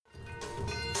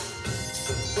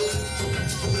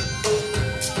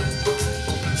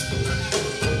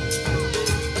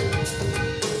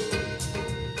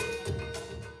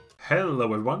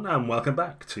Hello everyone and welcome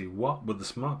back to What Would the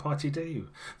Smart Party Do?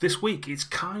 This week it's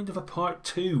kind of a part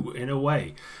two in a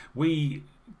way. We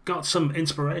got some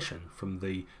inspiration from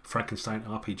the Frankenstein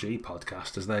RPG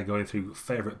podcast as they're going through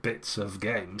favourite bits of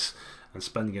games and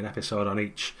spending an episode on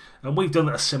each. And we've done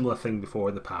a similar thing before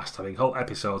in the past, having whole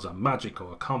episodes on magic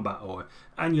or combat or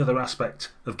any other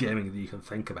aspect of gaming that you can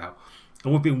think about.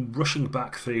 And we've been rushing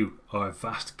back through our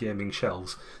vast gaming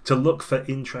shelves to look for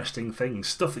interesting things,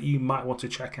 stuff that you might want to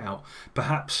check out.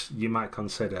 Perhaps you might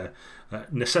consider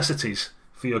necessities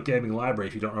for your gaming library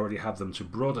if you don't already have them to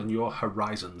broaden your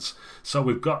horizons. So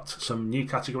we've got some new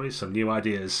categories, some new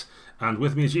ideas, and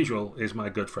with me as usual is my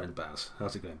good friend Baz.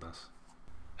 How's it going, Baz?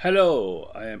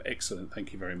 Hello, I am excellent,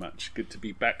 thank you very much. Good to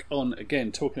be back on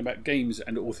again, talking about games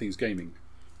and all things gaming.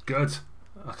 Good.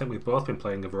 I think we've both been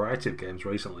playing a variety of games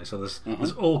recently, so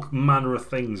there's all manner of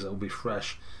things that will be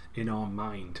fresh in our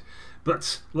mind.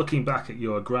 But looking back at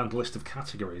your grand list of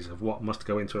categories of what must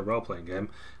go into a role-playing game,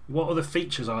 what other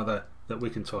features are there that we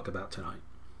can talk about tonight?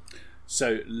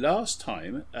 So last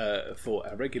time, for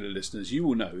our regular listeners, you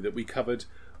will know that we covered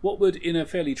what would, in a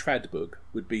fairly trad book,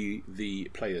 would be the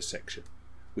players section.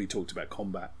 We talked about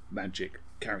combat, magic,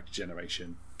 character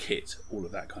generation, kit, all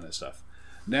of that kind of stuff.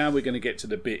 Now we're going to get to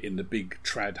the bit in the big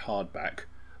trad hardback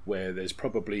where there's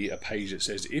probably a page that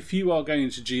says, if you are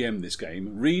going to GM this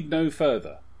game, read no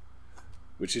further,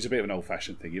 which is a bit of an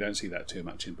old-fashioned thing. You don't see that too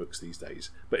much in books these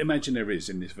days. But imagine there is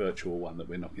in this virtual one that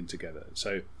we're knocking together.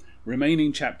 So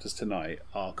remaining chapters tonight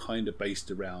are kind of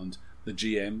based around the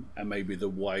GM and maybe the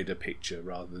wider picture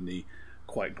rather than the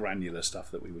quite granular stuff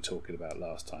that we were talking about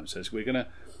last time. So we're going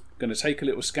to take a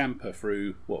little scamper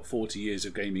through, 40 years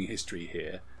of gaming history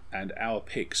here, and our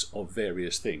picks of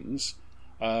various things.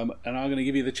 And I'm going to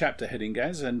give you the chapter heading,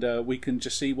 Gaz, and we can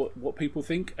just see what people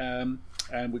think, and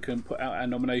we can put out our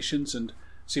nominations and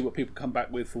see what people come back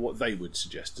with for what they would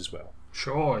suggest as well.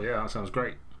 Sure, yeah, that sounds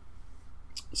great.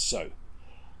 So,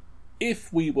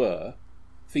 if we were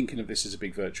thinking of this as a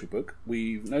big virtual book,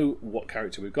 we know what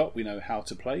character we've got, we know how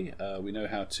to play, we know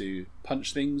how to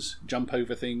punch things, jump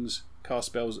over things, cast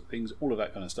spells at things, all of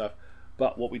that kind of stuff,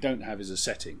 but what we don't have is a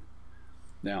setting.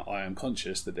 Now, I am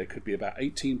conscious that there could be about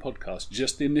 18 podcasts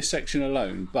just in this section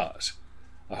alone, but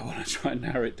I want to try and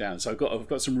narrow it down. So I've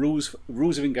got some rules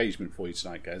of engagement for you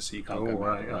tonight, guys. So you can't go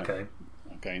right, back, okay.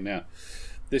 Okay, now,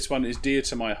 this one is dear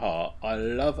to my heart. I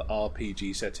love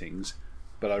RPG settings,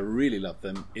 but I really love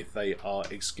them if they are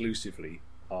exclusively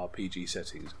RPG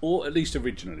settings, or at least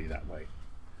originally that way.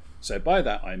 So by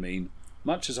that I mean,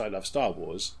 much as I love Star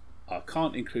Wars, I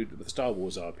can't include the Star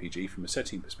Wars RPG from a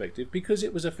setting perspective because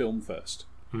it was a film first.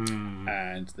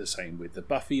 And the same with the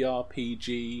Buffy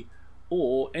RPG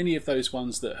or any of those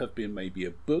ones that have been maybe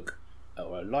a book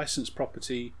or a licensed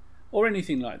property or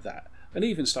anything like that. And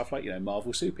even stuff like,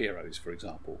 Marvel Superheroes, for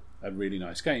example. A really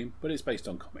nice game, but it's based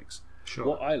on comics. Sure.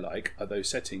 What I like are those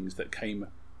settings that came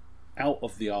out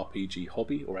of the RPG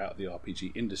hobby or out of the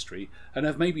RPG industry and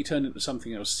have maybe turned into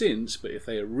something else since, but if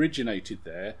they originated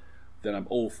there, then I'm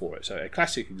all for it. So a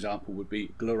classic example would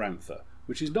be Glorantha,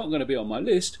 which is not going to be on my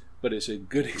list, but it's a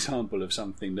good example of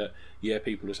something that,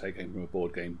 people are taking from a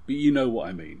board game, but you know what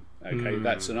I mean. Okay,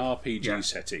 that's an RPG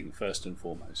setting, first and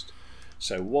foremost.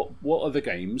 So what are the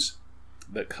games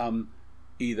that come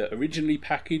either originally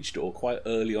packaged or quite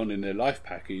early on in their life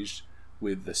packaged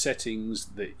with the settings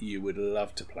that you would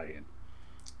love to play in?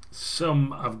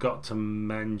 Some I've got to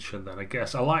mention then, I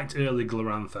guess. I liked early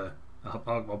Glorantha.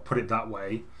 I'll put it that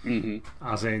way,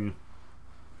 as in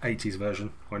 80s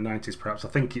version or 90s perhaps. I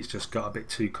think it's just got a bit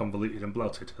too convoluted and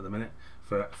bloated at the minute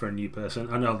for a new person.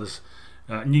 I know there's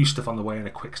new stuff on the way and a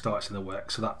quick start's in the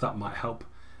works, so that might help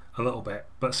a little bit.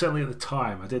 But certainly at the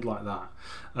time, I did like that.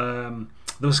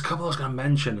 There was a couple I was going to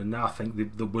mention, and now I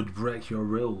think they would break your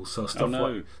rules. So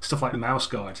stuff like Mouse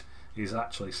Guard is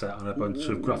actually set on a bunch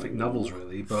of graphic novels,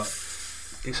 really. But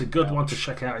it's a good one to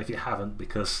check out if you haven't,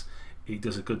 because he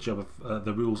does a good job of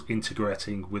the rules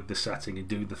integrating with the setting and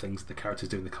doing the things the characters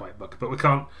do in the comic book. But we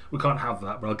can't have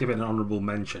that. But I'll give it an honourable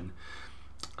mention.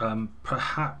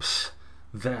 Perhaps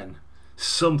then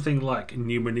something like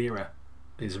Numenera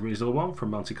is a reasonable one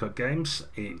from Monty Cook Games.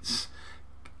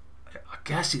 I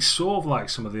guess it's sort of like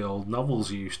some of the old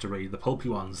novels you used to read, the pulpy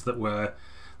ones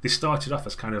they started off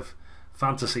as kind of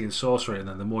fantasy and sorcery, and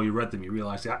then the more you read them, you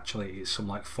realised actually it's some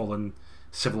like fallen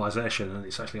civilization, and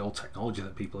it's actually old technology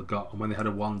that people had got. And when they had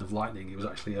a wand of lightning, it was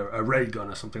actually a ray gun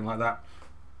or something like that.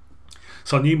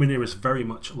 So Numenera is very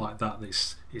much like that.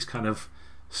 It's kind of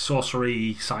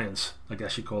sorcery science, I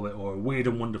guess you call it, or weird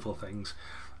and wonderful things.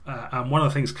 And one of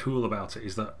the things cool about it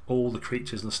is that all the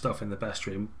creatures and stuff in the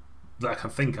bestiary that I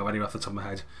can think of anyway off the top of my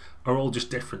head are all just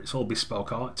different. It's all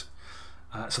bespoke art.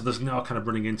 So there's no kind of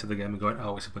running into the game and going,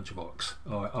 oh, it's a bunch of orcs,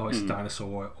 or oh, it's a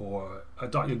dinosaur, or a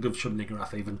Dark Guvshub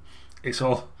Niggurath even. It's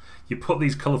all, you put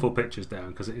these colourful pictures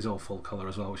down, because it is all full colour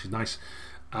as well, which is nice.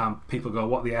 People go,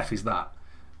 what the F is that?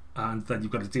 And then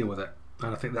you've got to deal with it.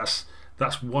 And I think that's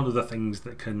one of the things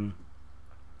that can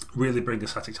really bring a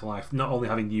setting to life, not only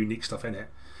having unique stuff in it,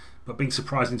 but being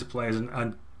surprising to players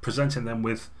and presenting them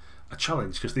with a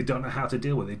challenge, because they don't know how to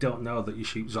deal with it. They don't know that you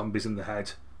shoot zombies in the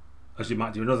head as you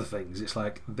might do in other things. It's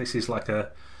like, this is like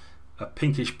a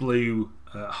pinkish blue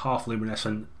half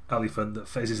luminescent elephant that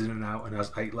phases in and out and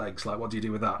has 8 legs. Like, what do you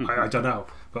do with that? I don't know,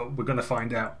 but we're going to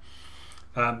find out.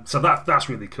 So that's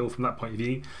really cool from that point of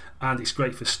view, and it's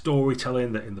great for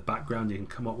storytelling, that in the background you can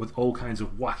come up with all kinds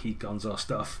of wacky gonzo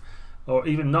stuff, or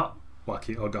even not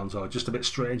wacky or gonzo, just a bit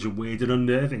strange and weird and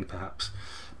unnerving perhaps,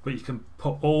 but you can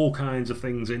put all kinds of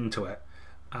things into it,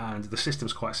 and the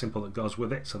system's quite simple that goes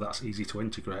with it, so that's easy to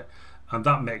integrate, and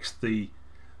that makes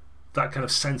that kind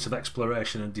of sense of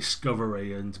exploration and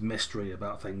discovery and mystery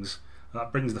about things,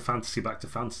 that brings the fantasy back to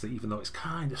fantasy, even though it's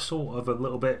kind of sort of a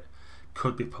little bit,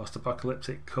 could be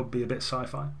post-apocalyptic, could be a bit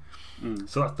sci-fi.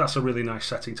 So that's a really nice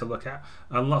setting to look at,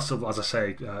 and lots of, as I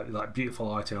say, like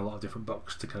beautiful art in a lot of different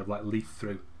books to kind of like leaf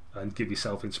through and give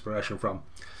yourself inspiration from.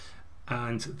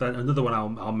 And then another one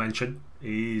I'll mention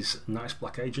is Night's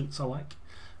Black Agents. I like.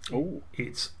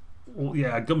 It's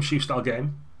a Gumshoe style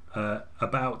game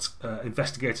about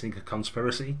investigating a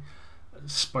conspiracy.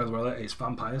 Spoiler alert: it's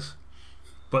vampires.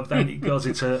 But then it goes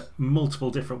into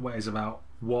multiple different ways about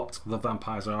what the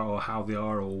vampires are, or how they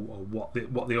are, or what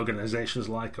the organisation's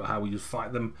like, or how you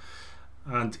fight them.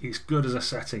 And it's good as a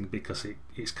setting because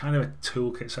it's kind of a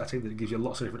toolkit setting that gives you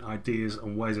lots of different ideas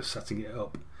and ways of setting it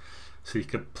up. So you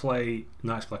could play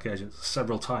Night's Black Agents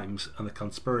several times, and the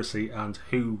conspiracy and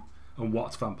who and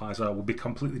what vampires are will be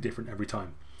completely different every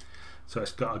time. So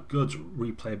it's got a good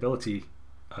replayability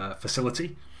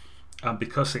facility, and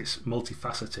because it's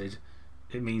multifaceted,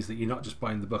 it means that you're not just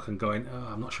buying the book and going, oh,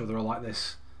 I'm not sure they're all like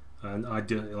this, and I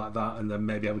do it like that, and then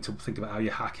maybe having to think about how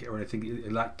you hack it or anything.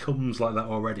 It like comes like that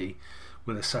already,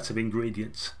 with a set of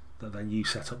ingredients that then you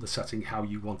set up the setting how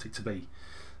you want it to be.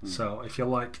 So if you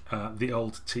like the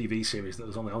old TV series that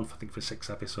was only on, I think, for 6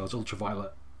 episodes,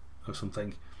 Ultraviolet or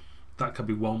something, that could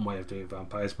be one way of doing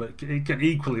vampires, but it can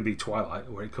equally be Twilight,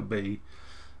 or it could be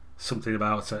something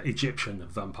about Egyptian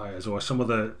vampires, or some of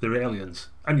their aliens,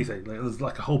 anything. There's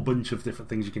like a whole bunch of different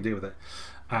things you can do with it,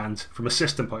 and from a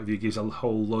system point of view, it gives a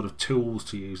whole load of tools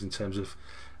to use in terms of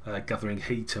gathering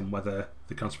heat and whether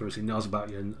the conspiracy knows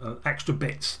about you, and extra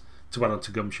bits to add on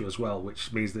to Gumshoe as well,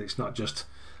 which means that it's not just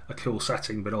a cool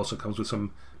setting, but also comes with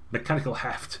some mechanical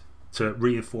heft to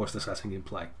reinforce the setting in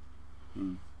play.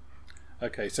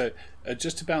 Okay, so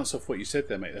just to bounce off what you said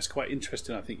there, mate, that's quite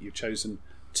interesting. I think you've chosen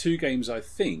 2 games, I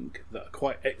think, that are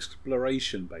quite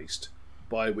exploration based,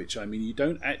 by which I mean you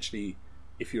don't actually,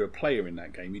 if you're a player in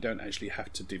that game, you don't actually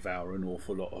have to devour an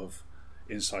awful lot of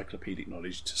encyclopedic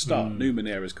knowledge to start.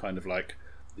 Numenera is kind of like,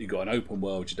 you've got an open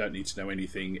world, you don't need to know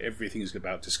anything, everything's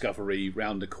about discovery,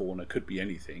 round the corner, could be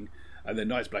anything. And then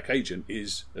Night's Black Agent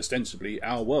is ostensibly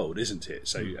our world, isn't it?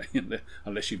 So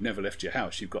unless you've never left your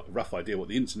house, you've got a rough idea what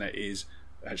the internet is.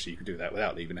 Actually, you can do that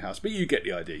without leaving the house, but you get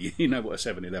the idea. You know what a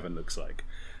 7-Eleven looks like.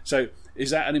 So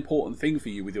is that an important thing for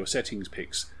you with your settings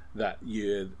picks, that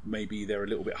maybe they're a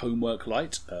little bit homework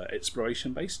light,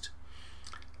 exploration based?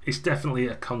 It's definitely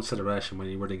a consideration when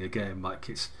you're running a game. Like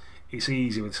it's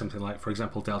easy with something like, for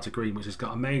example, Delta Green, which has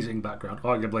got amazing background,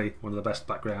 arguably one of the best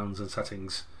backgrounds and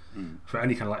settings for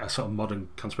any kind of like a sort of modern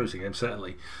conspiracy game,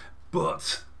 certainly.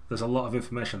 But there's a lot of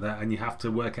information there, and you have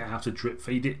to work out how to drip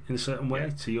feed it in a certain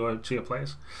way to your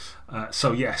players.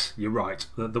 So yes, you're right.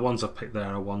 The ones I've picked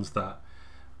there are ones that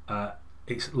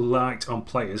it's light on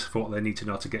players for what they need to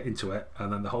know to get into it,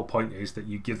 and then the whole point is that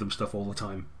you give them stuff all the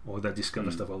time, or they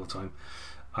discover stuff all the time.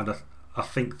 And I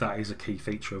think that is a key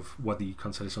feature of whether you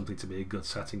consider something to be a good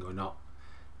setting or not.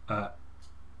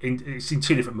 It's in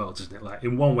 2 different modes, isn't it? Like,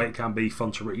 in one way it can be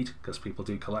fun to read, because people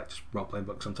do collect role-playing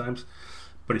books sometimes,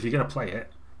 but if you're going to play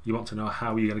it, you want to know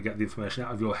how you're going to get the information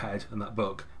out of your head and that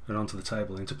book and onto the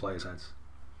table into players' heads.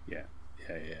 Yeah.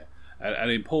 And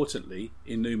importantly,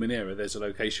 in Numenera, there's a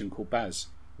location called Baz,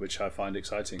 which I find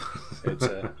exciting.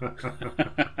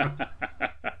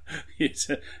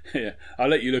 I'll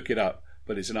let you look it up,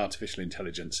 but it's an artificial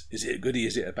intelligence. Is it a goodie?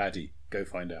 Is it a baddie? Go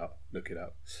find out. Look it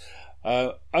up.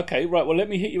 Okay, right, well, let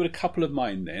me hit you with a couple of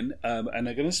mine then, and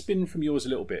I'm going to spin from yours a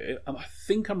little bit. I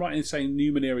think I'm right in saying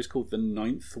Numenera is called the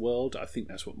 9th world. I think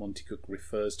that's what Monty Cook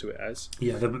refers to it as.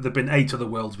 Yeah, there have been 8 other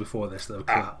worlds before this that have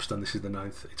collapsed, and this is the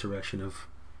 9th iteration of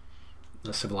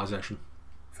the civilization.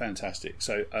 Fantastic.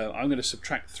 So I'm going to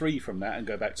subtract 3 from that and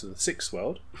go back to the 6th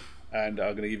world, and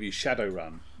I'm going to give you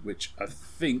Shadowrun, which I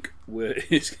think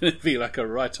is going to be like a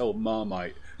right old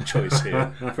Marmite choice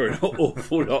here for an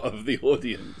awful lot of the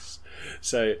audience.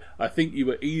 So I think you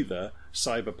were either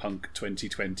Cyberpunk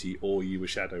 2020 or you were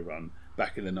Shadowrun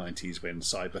back in the 90s when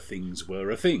cyber things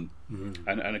were a thing.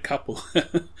 And a couple,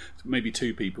 maybe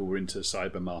 2 people were into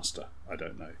Cybermaster. I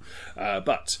don't know.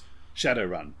 But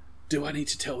Shadowrun. Do I need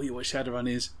to tell you what Shadowrun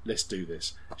is? Let's do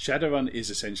this. Shadowrun is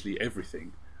essentially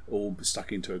everything, all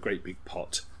stuck into a great big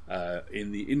pot,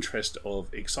 in the interest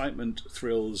of excitement,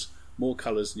 thrills, more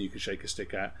colours than you can shake a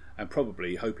stick at, and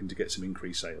probably hoping to get some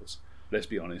increased sales. Let's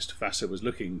be honest, FASA was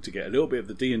looking to get a little bit of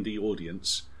the D&D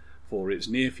audience for its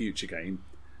near future game,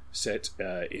 set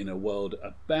in a world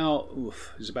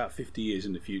about 50 years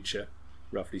in the future,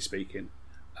 roughly speaking.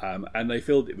 And they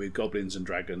filled it with goblins and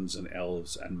dragons and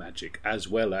elves and magic, as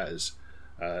well as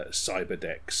cyber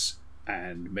decks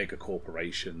and mega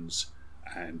corporations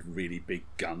and really big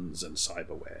guns and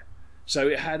cyberware. So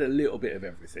it had a little bit of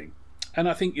everything. And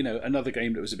I think, another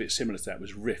game that was a bit similar to that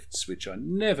was Rifts, which I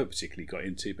never particularly got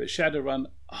into, but Shadowrun,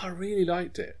 I really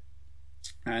liked it.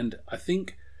 And I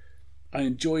think I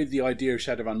enjoyed the idea of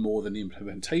Shadowrun more than the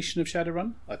implementation of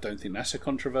Shadowrun. I don't think that's a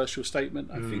controversial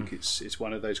statement. I think it's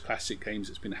one of those classic games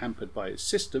that's been hampered by its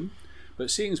system.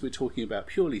 But seeing as we're talking about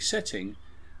purely setting,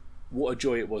 what a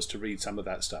joy it was to read some of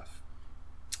that stuff.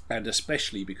 And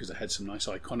especially because it had some nice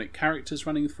iconic characters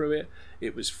running through it.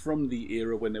 It was from the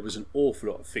era when there was an awful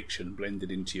lot of fiction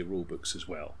blended into your rulebooks as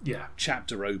well. Yeah.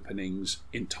 Chapter openings,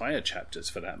 entire chapters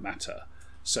for that matter.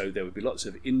 So there would be lots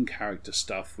of in-character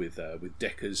stuff with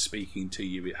Deckers speaking to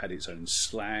you. It had its own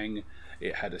slang.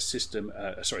 It had a setting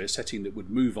that would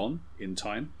move on in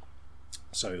time.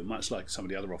 So much like some of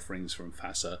the other offerings from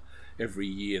FASA, every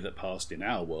year that passed in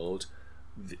our world,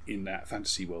 in that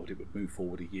fantasy world, it would move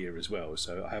forward a year as well.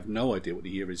 So I have no idea what the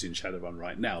year is in Shadowrun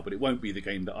right now, but it won't be the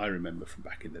game that I remember from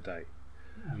back in the day.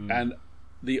 And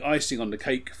the icing on the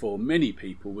cake for many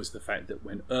people was the fact that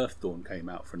when Earthdawn came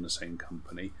out from the same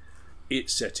company,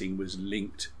 its setting was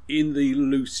linked in the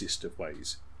loosest of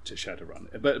ways to Shadowrun,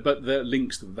 but the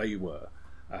links that they were,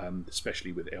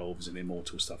 especially with elves and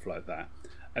immortal stuff like that.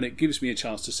 And it gives me a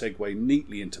chance to segue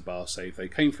neatly into Barsave. They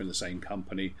came from the same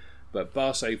company, but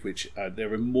Barsave, which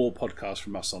there are more podcasts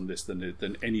from us on this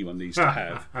than anyone needs to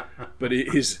have, but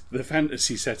it is the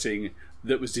fantasy setting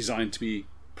that was designed to be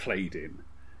played in.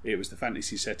 It was the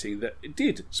fantasy setting that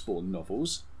did spawn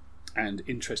novels and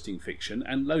interesting fiction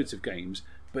and loads of games,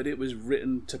 but it was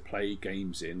written to play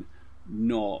games in,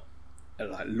 not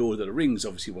like Lord of the Rings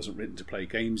obviously wasn't written to play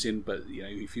games in, but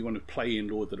if you want to play in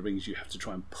Lord of the Rings, you have to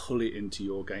try and pull it into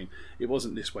your game. It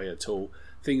wasn't this way at all.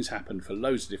 Things happened for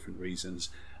loads of different reasons,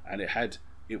 and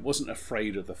it wasn't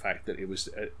afraid of the fact that it was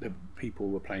the people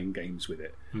were playing games with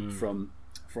it. From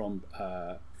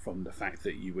the fact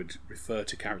that you would refer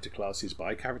to character classes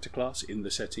by character class in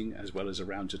the setting, as well as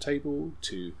around your table,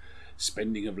 to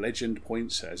spending of legend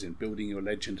points, as in building your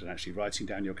legend and actually writing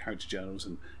down your character journals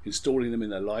and installing them in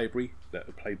their library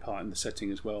that played part in the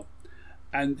setting as well.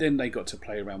 And then they got to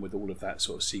play around with all of that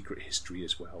sort of secret history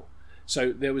as well.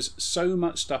 So there was so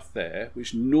much stuff there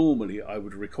which normally I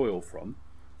would recoil from.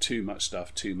 Too much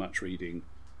stuff, too much reading,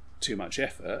 too much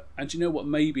effort. And you know what,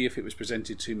 maybe if it was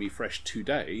presented to me fresh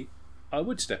today, I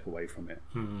would step away from it.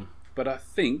 But I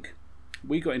think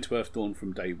we got into Earthdawn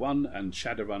from day one, and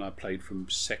Shadowrun I played from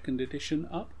 2nd edition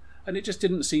up, and it just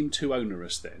didn't seem too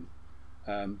onerous then.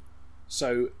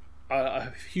 So I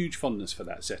have huge fondness for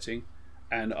that setting,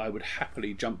 and I would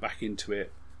happily jump back into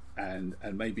it and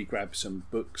maybe grab some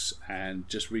books and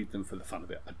just read them for the fun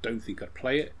of it. I don't think I'd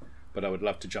play it, but I would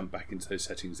love to jump back into those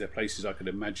settings. They're places I could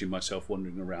imagine myself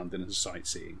wandering around in and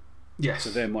sightseeing. Yes. So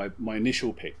they're my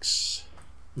initial picks.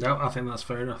 No, I think that's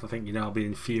fair enough. I think I'll be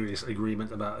in furious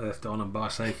agreement about Earthdawn and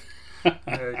Barsave.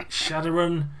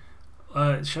 Shadowrun.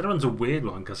 Shadowrun's a weird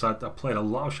one because I played a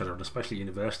lot of Shadowrun, especially at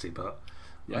university, but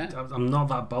I'm not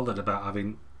that bothered about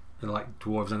having like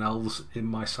dwarves and elves in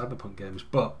my cyberpunk games.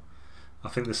 But I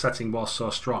think the setting was so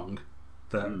strong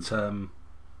that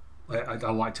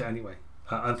I liked it anyway.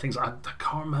 And things I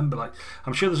can't remember. Like,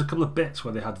 I'm sure there's a couple of bits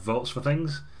where they had votes for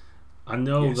things. I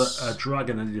know that a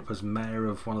dragon ended up as mayor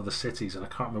of one of the cities, and I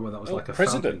can't remember whether that was like a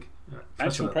president.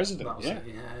 Actual president.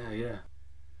 Yeah.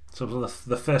 So it was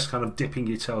the first kind of dipping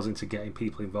your toes into getting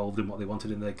people involved in what they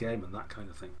wanted in their game and that kind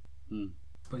of thing.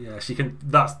 But yes, you can.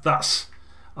 That's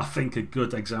I think a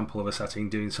good example of a setting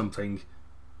doing something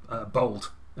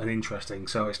bold and interesting.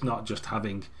 So it's not just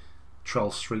having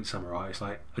troll street samurai. It's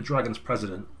like a dragon's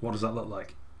president. What does that look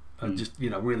like? And just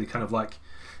really kind of like,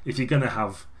 if you're going to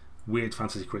have weird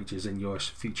fantasy creatures in your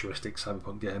futuristic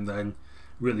cyberpunk game, then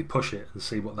really push it and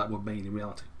see what that would mean in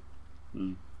reality.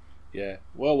 Yeah,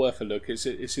 well worth a look.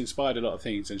 It's inspired a lot of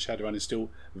things, and Shadowrun is still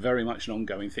very much an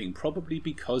ongoing thing, probably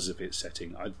because of its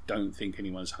setting. I don't think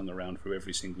anyone's hung around for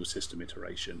every single system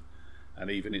iteration,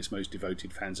 and even its most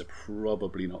devoted fans are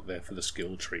probably not there for the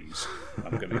skill trees,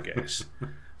 I'm going to guess.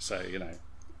 So,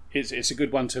 it's a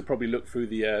good one to probably look through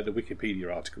the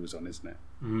Wikipedia articles on, isn't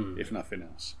it? If nothing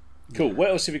else. Cool. What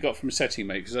else have you got from setting,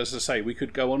 mate? Because as I say, we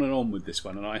could go on and on with this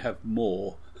one, and I have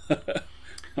more.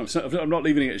 I'm not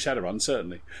leaving it at Shadowrun,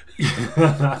 certainly.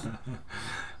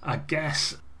 I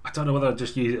guess, I don't know whether I'd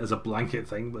just use it as a blanket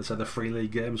thing, but so the Free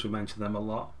League games, we mentioned them a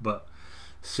lot, but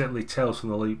certainly Tales from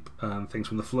the Loop and Things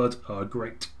from the Flood are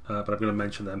great, but I'm going to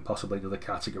mention them possibly in other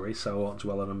categories, so I won't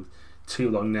dwell on them too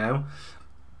long now.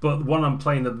 But the one I'm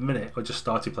playing at the minute, I just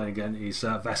started playing again, is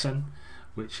Vesen,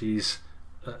 which is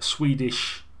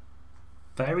Swedish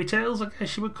fairy tales, I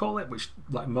guess you would call it, which,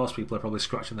 like most people, are probably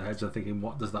scratching their heads and thinking,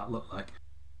 what does that look like?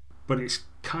 But it's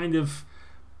kind of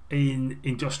in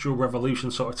industrial revolution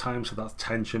sort of time, so that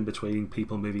tension between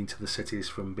people moving to the cities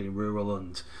from being rural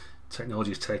and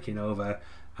technology is taking over,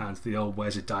 and the old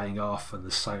ways are dying off, and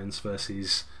the science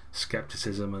versus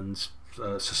skepticism and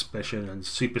suspicion and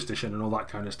superstition and all that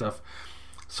kind of stuff.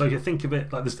 So you think of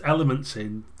it like there's elements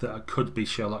in that could be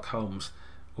Sherlock Holmes,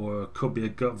 or could be a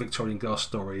Victorian ghost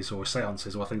stories or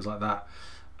seances or things like that,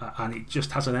 and it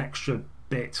just has an extra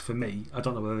bit for me. I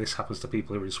don't know whether this happens to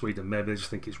people who are in Sweden, maybe they just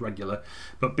think it's regular,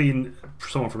 but being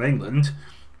someone from England,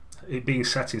 it being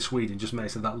set in Sweden just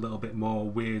makes it that little bit more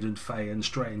weird and fey and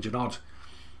strange and odd,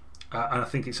 and I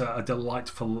think it's a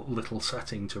delightful little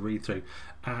setting to read through.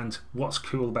 And what's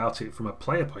cool about it from a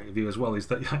player point of view as well is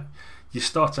that you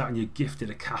start out and you're gifted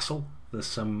a castle. There's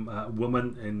some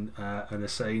woman in an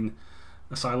insane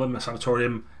asylum, a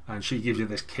sanatorium, and she gives you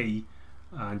this key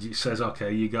and it says,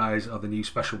 okay, you guys are the new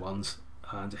special ones,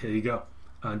 and here you go.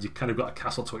 And you've kind of got a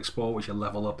castle to explore, which you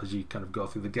level up as you kind of go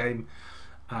through the game,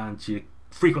 and you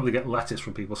frequently get letters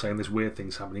from people saying there's weird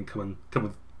things happening, come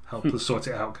and help us sort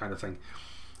it out, kind of thing.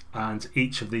 And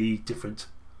each of the different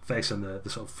face and the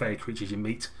sort of fairy creatures you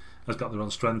meet has got their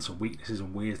own strengths and weaknesses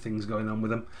and weird things going on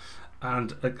with them.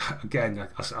 And again,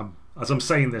 as I'm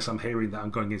saying this, I'm hearing that I'm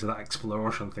going into that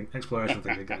exploration thing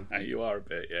again. You are a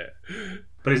bit, yeah.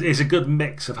 But it's a good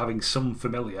mix of having some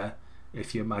familiar,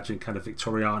 if you imagine kind of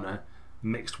Victoriana,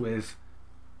 mixed with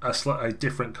a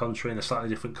different country and a slightly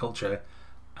different culture,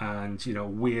 and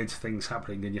weird things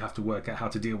happening, and you have to work out how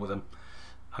to deal with them.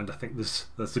 And I think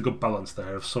there's a good balance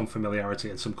there of some familiarity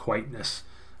and some quaintness,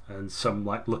 and some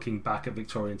like looking back at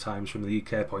Victorian times from the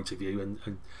UK point of view,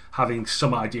 and having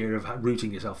some idea of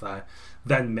rooting yourself there,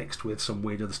 then mixed with some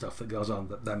weird other stuff that goes on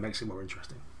that then makes it more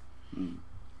interesting.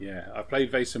 Yeah, I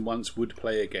played Vaesen once, would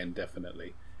play again,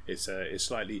 definitely. It's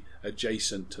slightly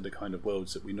adjacent to the kind of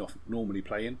worlds that we normally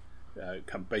play in,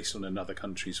 based on another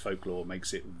country's folklore,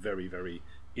 makes it very, very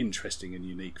interesting and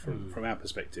unique from our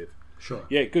perspective. Sure.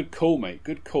 Yeah, good call, mate,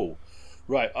 good call.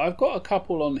 Right, I've got a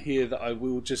couple on here that I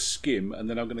will just skim, and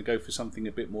then I'm going to go for something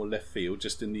a bit more left field,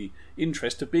 just in the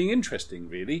interest of being interesting,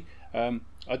 really.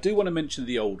 I do want to mention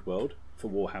the Old World for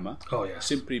Warhammer. Oh, yes.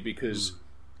 Simply because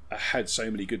I had so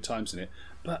many good times in it.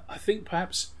 But I think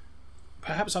perhaps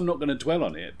I'm not going to dwell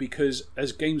on it, because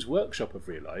as Games Workshop have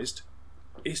realised,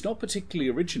 it's not particularly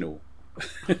original.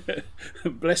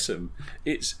 Bless them.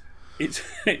 It's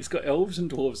got elves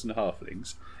and dwarves and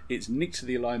halflings. It's nicked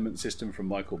the alignment system from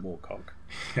Michael Moorcock.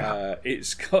 Yeah.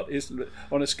 It's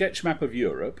on a sketch map of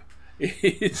Europe.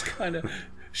 It's kind of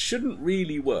shouldn't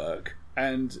really work,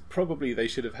 and probably they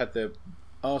should have had their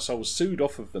arseholes sued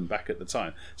off of them back at the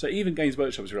time. So even Games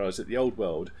Workshop has realised that the Old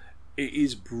World, it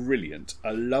is brilliant.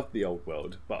 I love the Old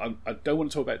World, but I don't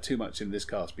want to talk about it too much in this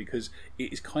cast, because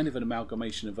it is kind of an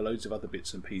amalgamation of loads of other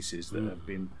bits and pieces that have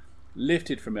been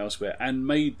lifted from elsewhere and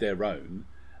made their own.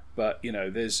 But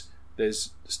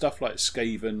there's stuff like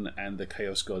Skaven and the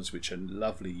Chaos Gods, which are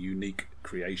lovely, unique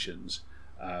creations,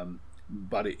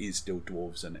 but it is still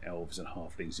dwarves and elves and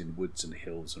halflings in woods and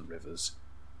hills and rivers,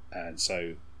 and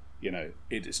so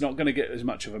it's not going to get as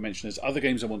much of a mention as other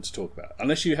games I want to talk about,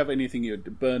 unless you have anything you're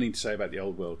burning to say about the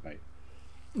Old World, mate.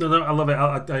 No, I love it.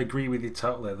 I agree with you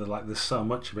totally. There's so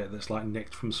much of it that's like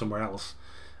nicked from somewhere else,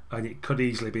 and it could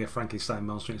easily be a Frankenstein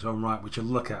monster in its own right, which you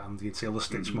look at and you can see all the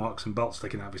stitch marks and bolts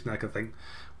sticking out of his neck and think,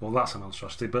 well, that's a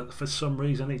monstrosity, but for some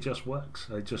reason it just works.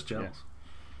 It just gels.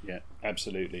 Yeah,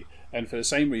 absolutely. And for the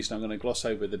same reason, I'm going to gloss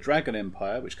over the Dragon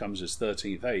Empire, which comes as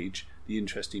 13th Age. The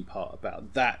interesting part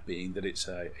about that being that it's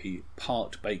a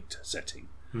part-baked setting.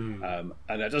 And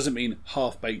that doesn't mean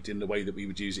half-baked in the way that we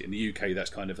would use it in the UK. That's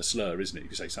kind of a slur, isn't it?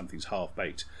 If you say something's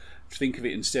half-baked. Think of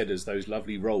it instead as those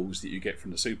lovely rolls that you get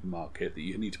from the supermarket that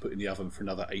you need to put in the oven for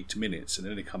another 8 minutes, and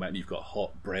then they come out and you've got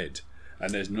hot bread.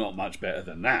 And there's not much better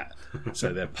than that.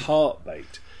 So they're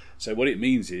part-baked. So what it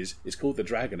means is, it's called the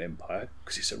Dragon Empire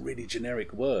because it's a really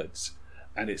generic words.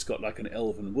 And it's got like an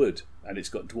elven wood, and it's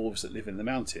got dwarves that live in the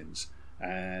mountains,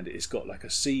 and it's got like a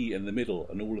sea in the middle,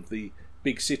 and all of the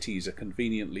big cities are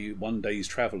conveniently one day's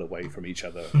travel away from each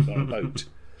other on a boat.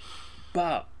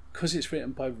 But because it's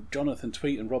written by Jonathan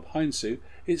Tweet and Rob Heinsu,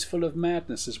 it's full of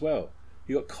madness as well.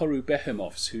 You've got Koru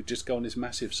Behemoths who just go on this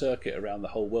massive circuit around the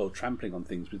whole world, trampling on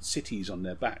things with cities on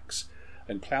their backs,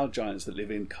 and cloud giants that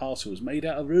live in castles made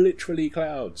out of literally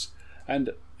clouds.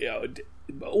 And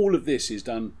all of this is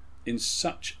done in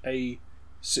such a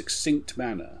succinct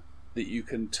manner that you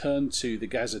can turn to the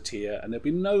gazetteer and there'll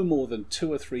be no more than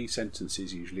 2 or 3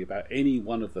 sentences usually about any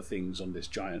one of the things on this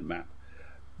giant map,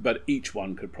 but each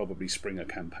one could probably spring a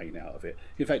campaign out of it.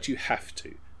 In fact, you have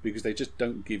to, because they just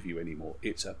don't give you any more.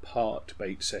 It's a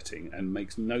part-baked setting and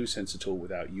makes no sense at all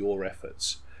without your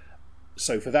efforts.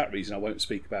 So for that reason I won't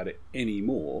speak about it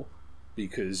anymore,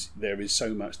 because there is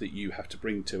so much that you have to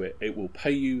bring to it. It will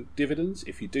pay you dividends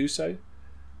if you do so,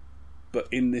 but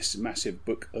in this massive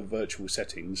book of virtual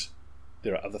settings,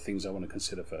 there are other things I want to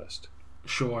consider first.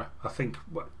 Sure. I think,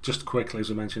 just quickly, as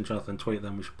we mentioned Jonathan Tweet,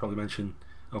 then we should probably mention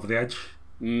Over the Edge,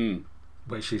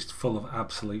 which is full of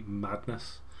absolute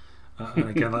madness.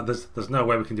 And again, there's no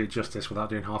way we can do justice without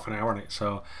doing half an hour on it.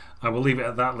 So I will leave it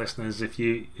at that, listeners.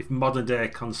 If modern day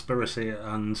conspiracy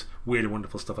and weird and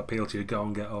wonderful stuff appeal to you, go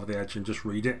and get Over the Edge and just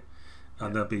read it,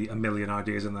 and there'll be a million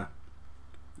ideas in there.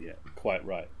 Yeah, quite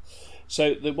right.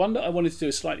 So the one that I wanted to do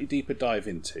a slightly deeper dive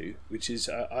into, which is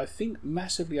I think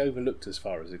massively overlooked as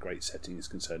far as a great setting is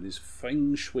concerned, is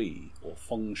Feng Shui or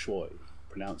Feng Shui.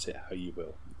 Pronounce it how you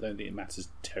will. I don't think it matters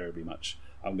terribly much.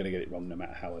 I'm going to get it wrong no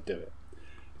matter how I do it.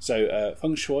 So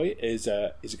Feng Shui is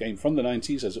a game from the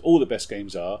 90s, as all the best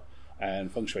games are,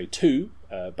 and Feng Shui 2,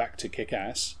 Back to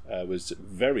Kick-Ass, was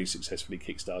very successfully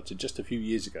kickstarted just a few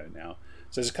years ago now.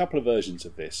 So there's a couple of versions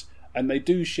of this, and they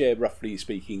do share, roughly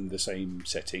speaking, the same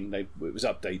setting. It was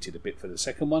updated a bit for the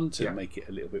second one to make it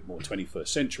a little bit more 21st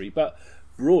century, but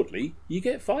broadly, you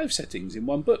get 5 settings in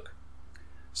one book.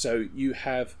 So you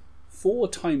have 4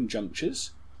 time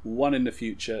junctures, 1 in the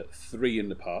future, 3 in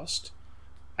the past,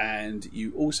 and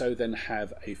you also then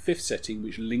have a 5th setting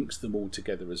which links them all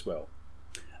together as well.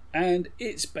 And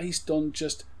it's based on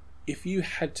just, if you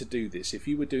had to do this, if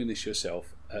you were doing this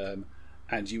yourself,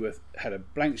 and you had a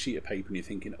blank sheet of paper and you're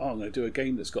thinking, I'm going to do a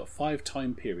game that's got 5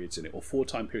 time periods in it, or 4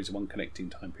 time periods and 1 connecting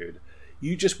time period,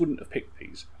 you just wouldn't have picked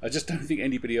these. I just don't think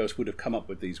anybody else would have come up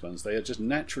with these ones. They are just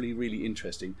naturally really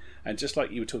interesting. And just like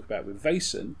you were talking about with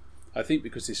Vaesen, I think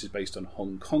because this is based on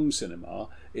Hong Kong cinema,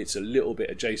 it's a little bit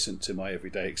adjacent to my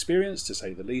everyday experience, to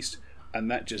say the least, and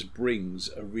that just brings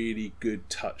a really good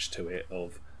touch to it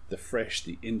of the fresh,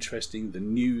 the interesting, the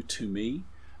new to me.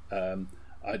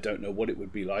 I don't know what it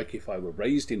would be like if I were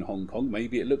raised in Hong Kong.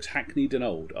 Maybe it looks hackneyed and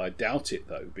old. I doubt it,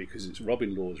 though, because it's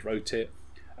Robin Laws wrote it,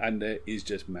 and there is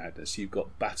just madness. You've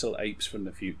got battle apes from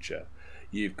the future.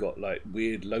 You've got like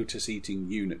weird lotus-eating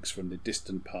eunuchs from the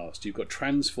distant past. You've got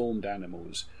transformed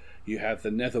animals. You have the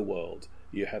netherworld.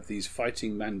 You have these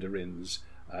fighting mandarins.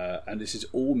 And this is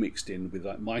all mixed in with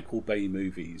like Michael Bay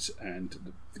movies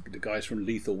and the guys from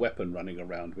Lethal Weapon running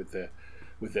around with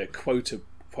their quote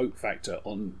factor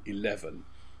on 11.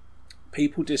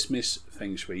 People dismiss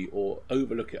Feng Shui or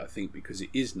overlook it, I think, because it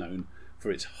is known for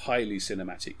its highly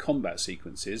cinematic combat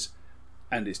sequences,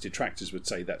 and its detractors would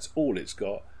say that's all it's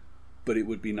got, but it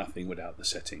would be nothing without the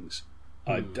settings.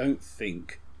 I don't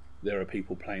think there are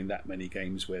people playing that many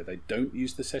games where they don't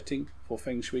use the setting for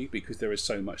Feng Shui, because there is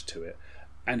so much to it.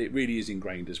 And it really is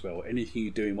ingrained as well. Anything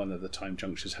you do in one of the time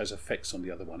junctures has effects on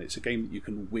the other one. It's a game that you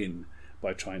can win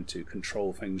by trying to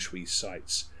control Feng Shui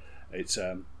sites. It's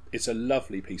a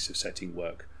lovely piece of setting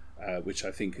work, which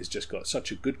I think has just got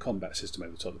such a good combat system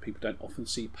over the top that people don't often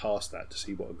see past that to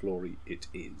see what a glory it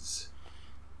is.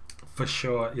 For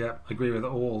sure, yeah, I agree with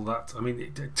all that. I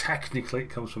mean, technically it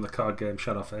comes from the card game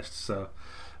Shadowfist, so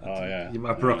you might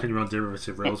have broken your own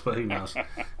derivative rules, but who knows?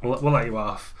 We'll let you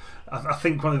off. I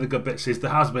think one of the good bits is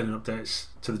there has been updates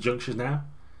to the junctures now.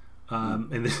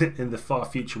 In the far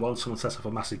future one, someone sets up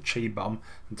a massive chi bomb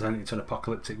and turns it into an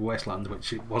apocalyptic wasteland,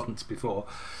 which it wasn't before.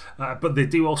 But they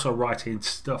do also write in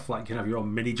stuff like you have your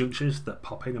own mini junctures that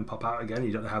pop in and pop out again.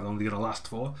 You don't know how long they're going to last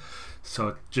for.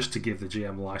 So just to give the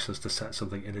GM license to set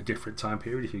something in a different time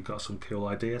period if you've got some cool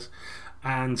ideas.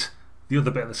 And the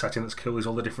other bit of the setting that's cool is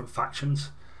all the different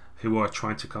factions who are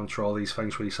trying to control these feng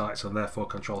shui sites and therefore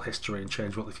control history and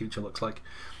change what the future looks like.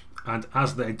 And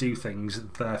as they do things,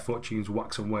 their fortunes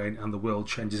wax and wane, and the world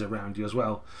changes around you as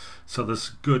well. So there's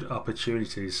good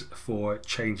opportunities for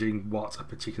changing what a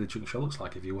particular juncture looks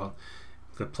like if you want.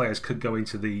 The players could go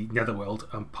into the netherworld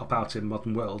and pop out in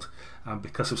modern world, and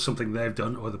because of something they've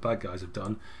done or the bad guys have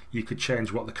done, you could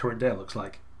change what the current day looks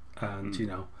like. And you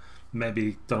know,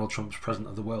 maybe Donald Trump's president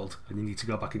of the world, and you need to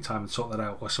go back in time and sort that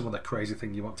out, or some other crazy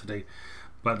thing you want to do.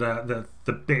 But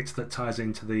the bit that ties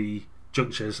into the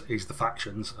junctures is the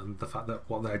factions, and the fact that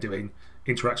what they're doing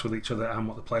interacts with each other and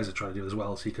what the players are trying to do as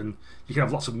well. So you can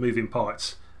have lots of moving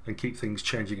parts and keep things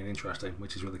changing and interesting,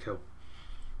 which is really cool.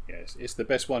 Yes, it's the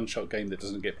best one-shot game that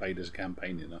doesn't get played as a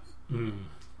campaign enough.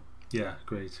 Yeah,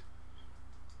 great.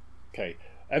 Okay,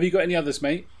 have you got any others,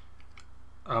 mate?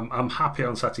 I'm happy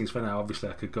on settings for now. Obviously,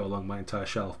 I could go along my entire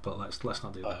shelf, but let's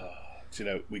not do that. You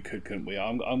know, we could, couldn't we?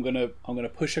 I'm gonna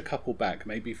push a couple back,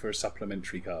 maybe for a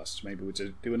supplementary cast. Maybe we'll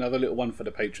do another little one for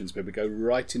the patrons, but we go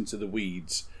right into the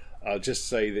weeds. I'll just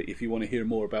say that if you want to hear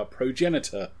more about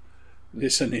Progenitor,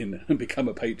 listen in and become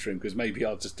a patron, because maybe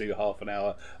I'll just do half an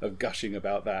hour of gushing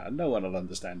about that, and no one will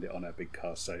understand it on our big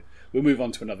cast. So we'll move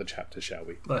on to another chapter, shall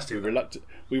we? Let's do that.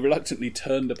 We reluctantly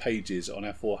turn the pages on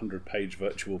our 400-page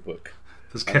virtual book.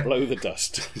 And blow the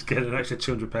dust. He's getting an extra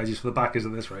 200 pages for the backers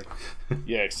at this rate.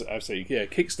 Yes, absolutely. Yeah,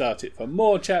 kickstart it for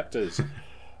more chapters.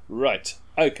 Right.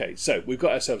 Okay, so we've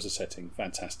got ourselves a setting.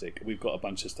 Fantastic. We've got a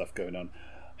bunch of stuff going on.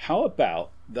 How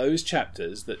about those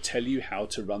chapters that tell you how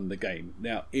to run the game?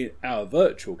 Now, in our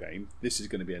virtual game, this is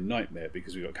going to be a nightmare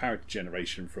because we've got character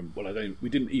generation from... Well, we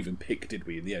didn't even pick, did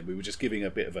we, in the end? We were just giving a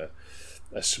bit of a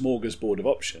smorgasbord of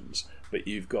options, but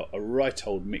you've got a right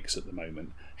old mix at the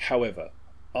moment. However,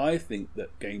 I think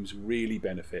that games really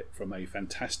benefit from a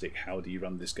fantastic how do you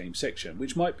run this game section,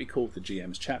 which might be called the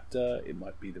GM's chapter, it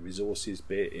might be the resources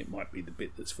bit, it might be the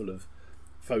bit that's full of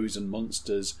foes and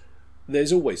monsters.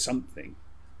 There's always something.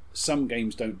 Some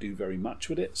games don't do very much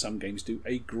with it, some games do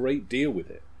a great deal with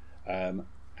it. And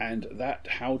that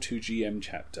how to GM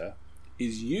chapter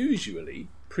is usually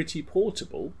pretty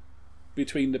portable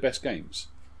between the best games.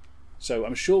 So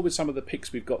I'm sure with some of the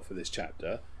picks we've got for this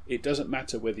chapter, it doesn't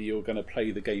matter whether you're going to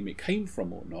play the game it came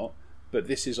from or not, but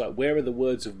this is like, where are the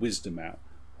words of wisdom at?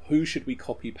 Who should we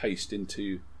copy paste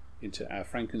into our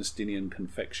Frankensteinian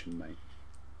confection, mate?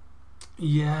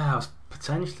 Yeah, I was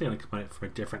potentially going to come at it from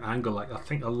a different angle. Like, I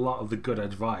think a lot of the good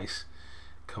advice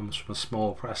comes from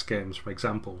small press games, for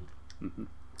example.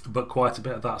 But quite a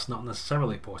bit of that's not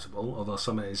necessarily portable, although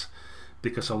some is,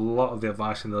 because a lot of the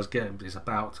advice in those games is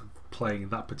about playing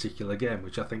that particular game,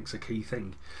 which I think is a key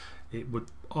thing. It would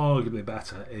arguably be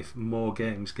better if more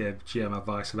games gave GM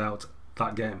advice about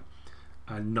that game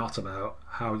and not about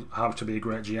how to be a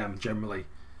great GM generally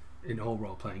in all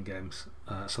role-playing games.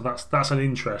 So that's an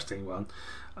interesting one.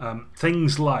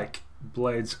 Things like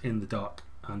Blades in the Dark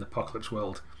and Apocalypse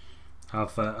World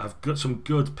have got some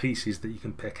good pieces that you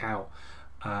can pick out.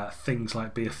 Things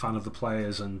like be a fan of the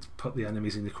players and put the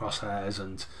enemies in the crosshairs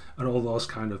and all those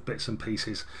kind of bits and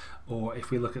pieces. Or if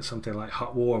we look at something like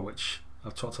Hot War, which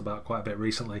I've talked about quite a bit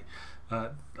recently, I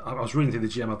was reading through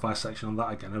the GM advice section on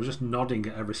that again. I was just nodding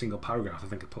at every single paragraph. I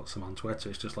think I put some on Twitter.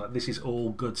 It's just like, this is all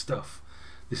good stuff.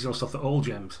 This is all stuff that all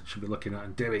GMs should be looking at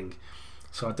and doing.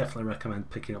 So I definitely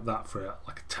recommend picking up that for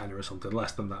like a tenner or something,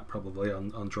 less than that probably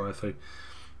on drive-through.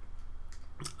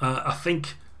 I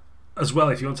think as well,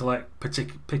 if you want to like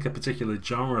pick a particular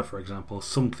genre, for example,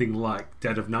 something like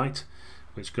Dead of Night,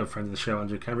 which good friend of the show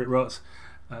Andrew Kenrick wrote,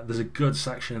 there's a good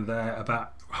section there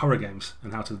about horror games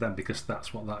and how to do them, because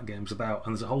that's what that game's about.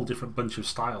 And there's a whole different bunch of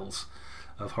styles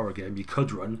of horror game you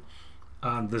could run,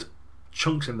 and there's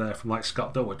chunks in there from like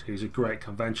Scott Durwood, who's a great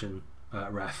convention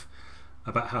ref,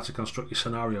 about how to construct your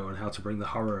scenario and how to bring the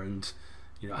horror and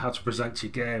how to present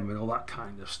your game and all that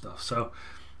kind of stuff. So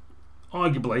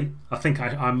arguably, I think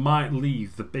I might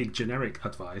leave the big generic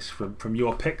advice from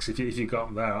your picks if you got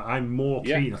them there. I'm more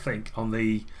keen, I think, on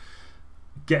the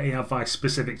getting advice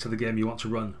specific to the game you want to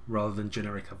run rather than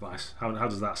generic advice. How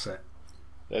does that sit?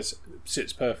 That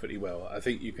sits perfectly well. I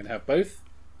think you can have both.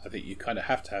 I think you kind of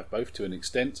have to have both to an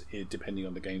extent, depending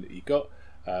on the game that you got.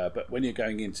 But when you're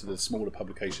going into the smaller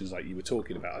publications like you were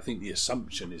talking about, I think the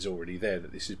assumption is already there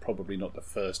that this is probably not the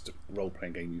first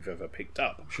role-playing game you've ever picked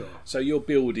up. Sure. So you're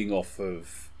building off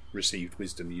of received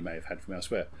wisdom you may have had from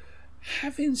elsewhere.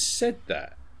 Having said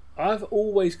that, I've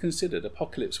always considered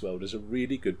Apocalypse World as a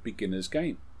really good beginner's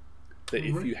game. That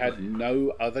if you had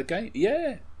no other game...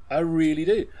 Yeah, I really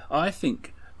do. I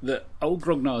think that old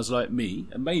grognards like me,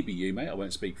 and maybe you, mate, I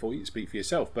won't speak for you, speak for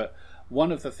yourself, but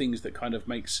one of the things that kind of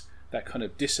makes that kind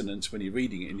of dissonance when you're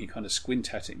reading it and you kind of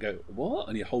squint at it and go, what?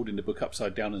 And you're holding the book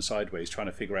upside down and sideways trying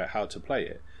to figure out how to play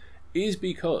it, is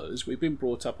because we've been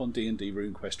brought up on D&D,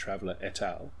 RuneQuest, Traveller, et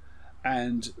al.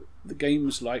 And the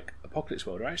games like Apocalypse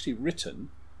World are actually written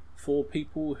for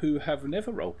people who have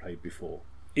never role-played before,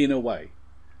 in a way,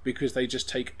 because they just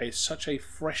take such a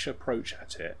fresh approach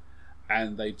at it,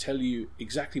 and they tell you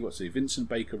exactly what to do. Vincent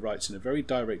Baker writes in a very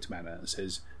direct manner and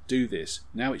says, do this,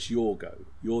 now it's your go,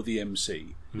 you're the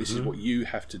MC, this is what you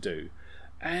have to do.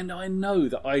 And I know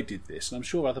that I did this, and I'm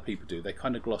sure other people do. They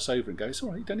kind of gloss over and go, it's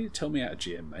all right, you don't need to tell me how to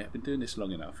GM, mate. I've been doing this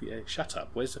long enough. Yeah, shut up.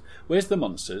 Where's the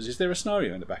monsters? Is there a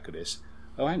scenario in the back of this?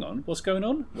 Oh, hang on. What's going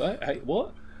on? Hey,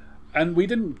 what? And we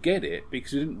didn't get it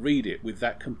because we didn't read it with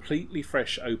that completely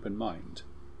fresh, open mind.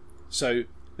 So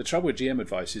the trouble with GM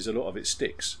advice is a lot of it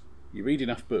sticks. You read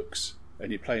enough books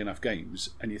and you play enough games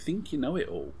and you think you know it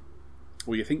all.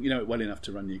 Or you think you know it well enough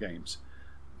to run your games.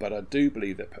 But I do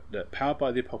believe that Powered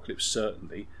by the Apocalypse,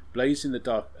 certainly, Blades in the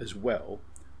Dark as well,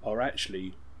 are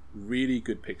actually really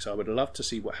good picks. I would love to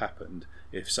see what happened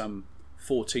if some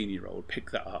 14-year-old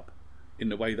picked that up in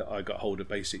the way that I got hold of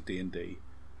basic D&D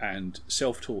and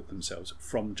self-taught themselves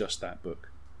from just that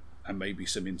book and maybe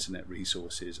some internet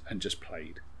resources and just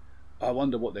played. I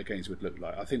wonder what their games would look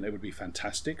like. I think they would be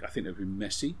fantastic. I think they would be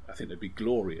messy. I think they'd be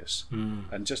glorious.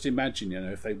 And just imagine,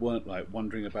 if they weren't like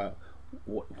wondering about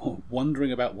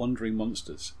wandering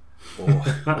monsters or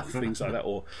things like that,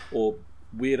 or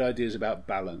weird ideas about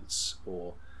balance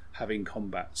or having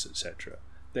combats, etc.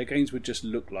 Their games would just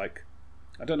look like,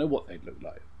 I don't know what they'd look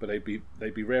like, but they'd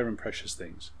be rare and precious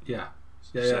things. Yeah.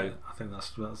 I think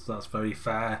that's very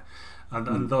fair,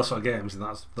 and those sort of games, and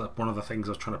that's one of the things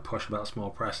I was trying to push about Small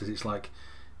Press, is it's like,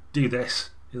 do this.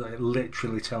 It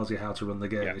literally tells you how to run the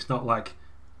game. It's not like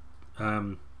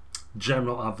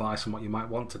general advice on what you might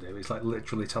want to do. It's like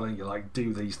literally telling you, like,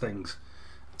 do these things.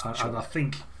 And I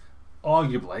think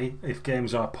arguably, if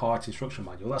games are a part instruction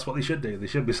manual, that's what they should do. They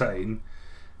should be saying,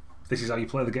 this is how you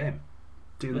play the game,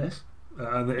 do this.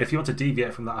 And if you want to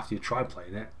deviate from that after you've tried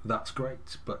playing it, that's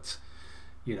great, but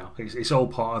it's all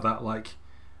part of that, like,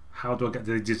 how do I get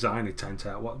the design intent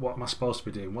out? What am I supposed to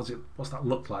be doing? What's that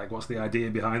look like? What's the idea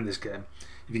behind this game?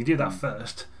 If you can do that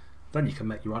first, then you can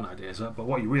make your own ideas up. But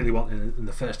what you really want in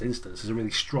the first instance is a really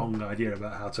strong idea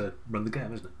about how to run the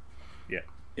game, isn't it? Yeah,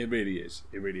 it really is.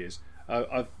 It really is.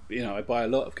 I buy a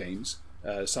lot of games,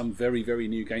 some very, very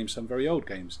new games, some very old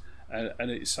games, and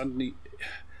it's suddenly,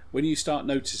 when you start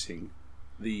noticing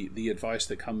the advice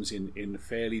that comes in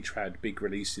fairly trad big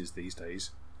releases these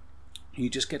days, you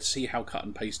just get to see how cut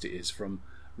and paste it is from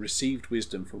received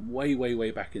wisdom from way, way, way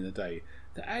back in the day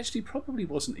that actually probably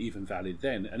wasn't even valid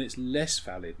then, and it's less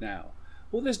valid now.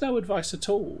 Well, there's no advice at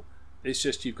all. It's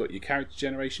just you've got your character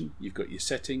generation, you've got your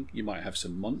setting, you might have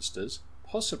some monsters,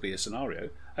 possibly a scenario,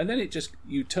 and then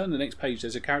you turn the next page,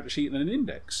 there's a character sheet and an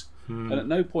index. And at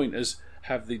no point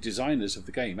have the designers of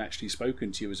the game actually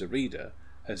spoken to you as a reader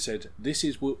and said, this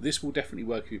will definitely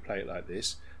work if you play it like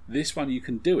this. This one you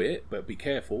can do it, but be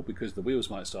careful because the wheels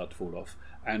might start to fall off.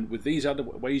 And with these other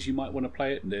ways you might want to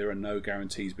play it, and there are no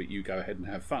guarantees, but you go ahead and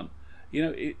have fun.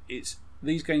 It's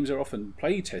these games are often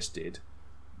play tested,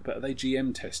 but are they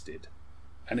GM tested?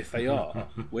 And if they are,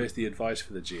 where's the advice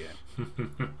for the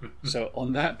GM? So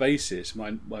on that basis,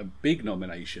 my big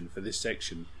nomination for this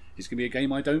section is going to be a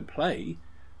game I don't play,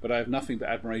 but I have nothing but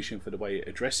admiration for the way it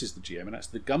addresses the GM, and that's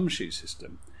the Gumshoe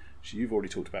system. So you've already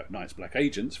talked about Night's Black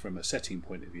Agents from a setting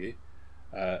point of view.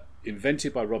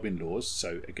 Invented by Robin Laws,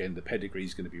 so again the pedigree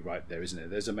is going to be right there, isn't it?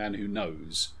 There's a man who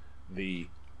knows the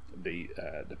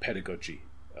pedagogy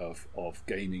of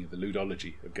gaming, the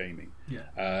ludology of gaming.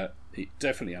 He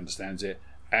definitely understands it,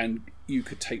 and you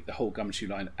could take the whole Gumshoe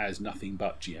line as nothing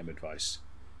but GM advice,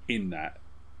 in that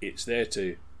it's there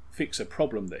to fix a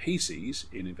problem that he sees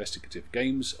in investigative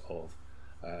games of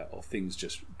things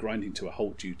just grinding to a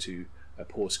halt due to a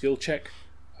poor skill check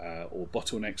or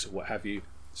bottlenecks or what have you.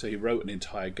 So he wrote an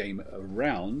entire game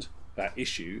around that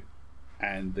issue,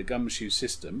 and the Gumshoe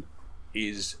system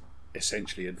is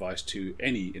essentially advice to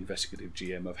any investigative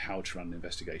GM of how to run an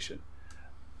investigation.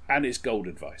 And it's gold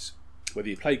advice. Whether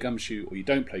you play Gumshoe or you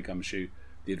don't play Gumshoe,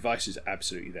 the advice is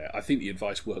absolutely there. I think the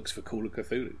advice works for Call of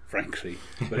Cthulhu, frankly,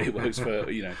 but it works for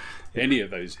any of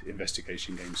those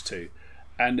investigation games too.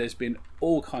 And there's been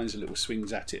all kinds of little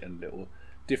swings at it and little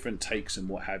different takes and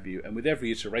what have you. And with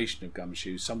every iteration of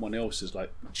Gumshoe, someone else has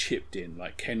like chipped in,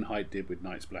 like Ken Hyde did with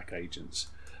Night's Black Agents,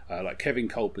 like Kevin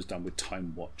Kolb has done with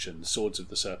Time Watch and Swords of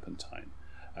the Serpentine.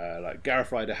 Like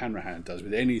Gareth Ryder Hanrahan does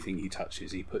with anything he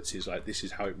touches. He puts his like, this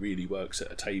is how it really works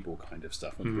at a table kind of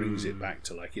stuff, and brings it back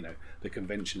to the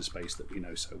convention space that we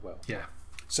know so well. Yeah.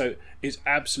 So it's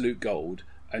absolute gold,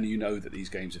 and you know that these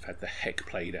games have had the heck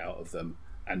played out of them,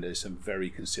 and there's some very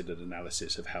considered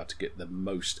analysis of how to get the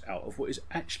most out of what is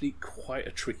actually quite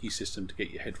a tricky system to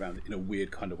get your head around in a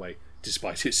weird kind of way,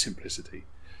 despite its simplicity.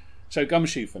 So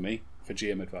Gumshoe for me, for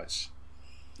GM advice.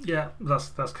 Yeah, that's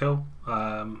cool.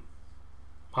 I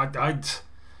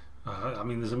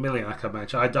mean, there's a million I could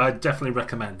mention. I'd definitely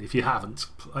recommend, if you haven't,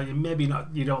 maybe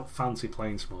not, you don't fancy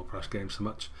playing small press games so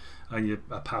much, and you're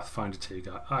a Pathfinder 2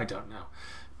 guy, I don't know.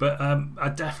 But I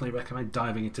definitely recommend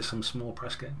diving into some small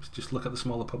press games. Just look at the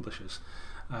smaller publishers.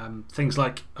 Things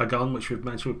like Agon, which we've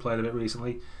mentioned, we played a bit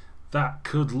recently, that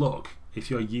could look, if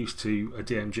you're used to a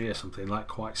DMG or something, like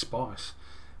quite sparse.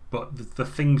 But the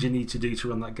things you need to do to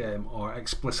run that game are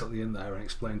explicitly in there and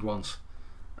explained once.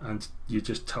 And you're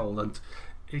just told. And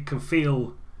it can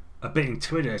feel a bit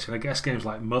intimidating. I guess games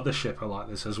like Mothership are like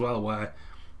this as well, where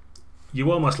you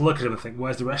almost look at it and think,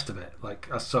 where's the rest of it? Like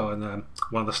I saw in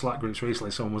one of the Slack groups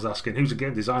recently, someone was asking, who's a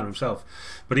game designer himself,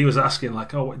 but he was asking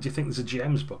like, oh, do you think there's a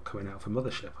GM's book coming out for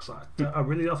Mothership? I was like, I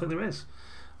really don't think there is.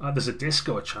 There's a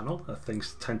Discord channel,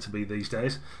 things tend to be these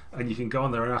days, and you can go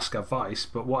on there and ask advice,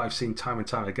 but what I've seen time and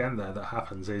time again there that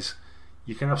happens is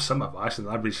you can have some advice and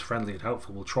everybody's friendly and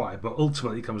helpful, will try, but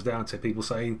ultimately it comes down to people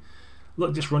saying,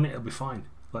 look, just run it, it'll be fine.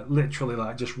 Like literally,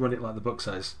 like just run it like the book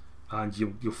says, and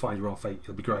you'll find your own fate.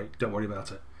 It'll be great. Don't worry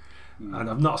about it. And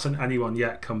I've not seen anyone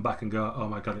yet come back and go, oh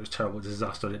my god, it was terrible, it was a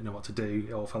disaster, I didn't know what to do,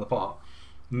 it all fell apart.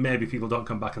 Maybe people don't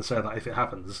come back and say that if it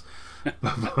happens.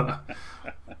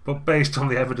 But based on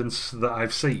the evidence that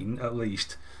I've seen, at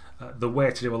least, the way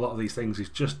to do a lot of these things is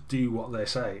just do what they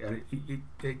say. And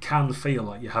it can feel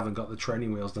like you haven't got the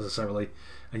training wheels necessarily,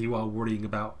 and you are worrying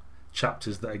about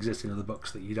chapters that exist in other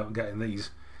books that you don't get in these.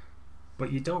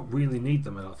 But you don't really need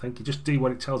them, I don't think. You just do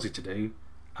what it tells you to do,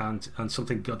 and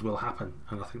something good will happen.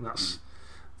 And I think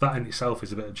that in itself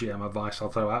is a bit of GM advice I'll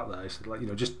throw out there. It's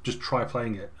like, just try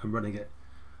playing it and running it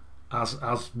as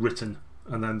written,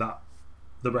 and then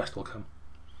the rest will come.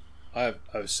 I've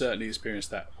certainly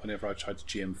experienced that whenever I tried to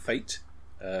GM Fate.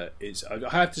 I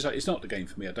have to say, it's not the game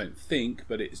for me, I don't think,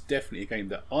 but it's definitely a game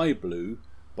that I blew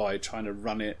by trying to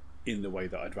run it in the way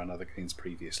that I'd run other games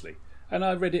previously. And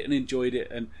I read it and enjoyed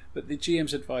it, but the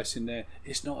GM's advice in there,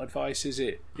 it's not advice, is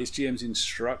it? It's GM's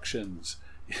instructions.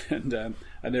 And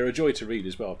they're a joy to read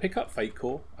as well. Pick up Fate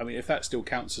Core. I mean, if that still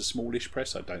counts as smallish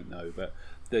press, I don't know, but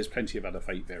there's plenty of other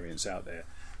Fate variants out there.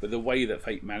 But the way that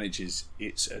Fate manages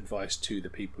its advice to the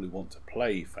people who want to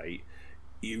play Fate,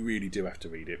 you really do have to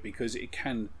read it, because it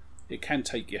can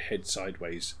take your head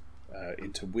sideways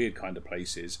into weird kind of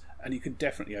places, and you can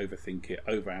definitely overthink it,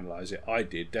 overanalyze it. I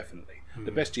did, definitely.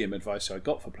 The best GM advice I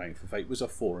got for playing for Fate was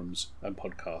off forums and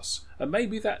podcasts, and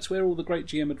maybe that's where all the great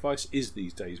GM advice is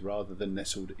these days, rather than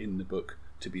nestled in the book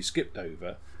to be skipped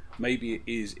over. Maybe it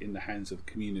is in the hands of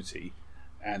the community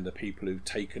and the people who've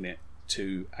taken it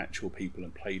to actual people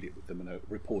and played it with them and are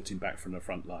reporting back from the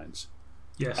front lines.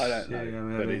 Yes, I don't know,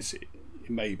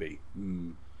 maybe. But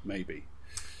maybe.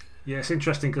 Yeah, it's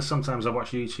interesting because sometimes I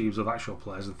watch YouTubes of actual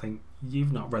players and think,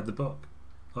 you've not read the book,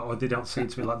 or they don't seem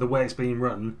to be like, the way it's being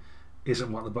run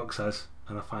isn't what the book says,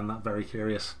 and I find that very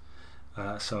curious.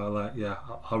 So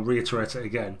I'll reiterate it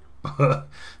again for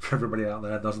everybody out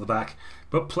there, those at the back.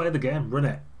 But play the game, run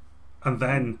it, and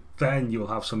then you'll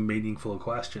have some meaningful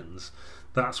questions.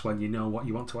 That's when you know what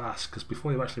you want to ask, because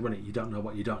before you actually run it, you don't know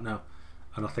what you don't know,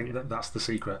 and I think that's the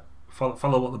secret.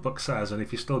 Follow what the book says, and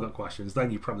if you've still got questions,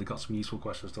 then you've probably got some useful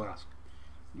questions to ask.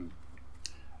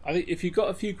 I think if you've got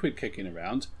a few quid kicking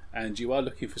around and you are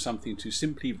looking for something to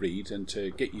simply read and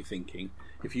to get you thinking,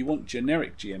 if you want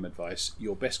generic GM advice,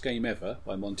 Your Best Game Ever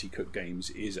by Monty Cook Games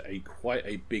is quite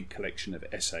a big collection of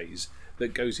essays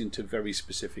that goes into very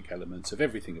specific elements of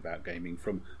everything about gaming,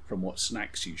 from what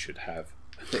snacks you should have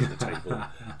at the table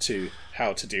to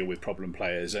how to deal with problem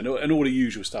players and all the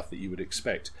usual stuff that you would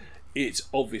expect. It's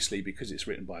obviously, because it's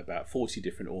written by about 40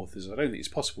 different authors, I don't think it's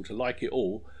possible to like it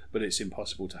all, but it's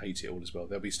impossible to hate it all as well.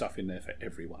 There'll be stuff in there for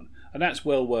everyone, and that's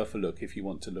well worth a look if you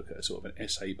want to look at a sort of an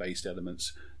essay-based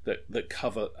elements that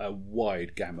cover a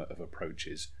wide gamut of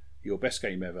approaches. Your Best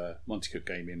Game Ever, Monty Cook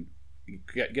Gaming.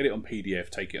 Get it on PDF,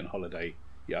 take it on holiday.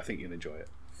 Yeah, I think you'll enjoy it.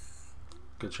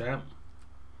 Good shout.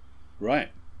 Right.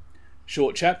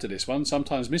 Short chapter, this one.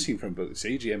 Sometimes missing from book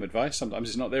C, GM advice. Sometimes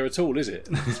it's not there at all, is it?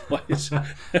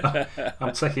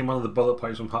 I'm taking one of the bullet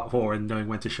points from part 4 and knowing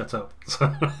when to shut up.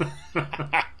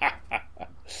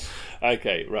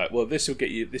 Okay, right. Well, this will get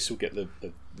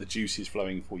the juices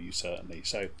flowing for you, certainly.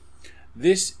 So,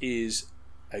 this is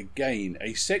again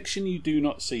a section you do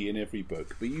not see in every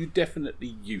book, but you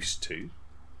definitely used to.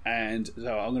 And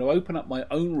so I'm going to open up my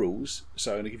own rules.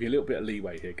 So I'm going to give you a little bit of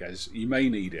leeway here, guys. You may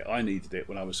need it. I needed it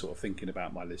when I was sort of thinking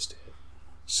about my list here.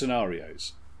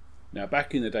 scenarios. Now,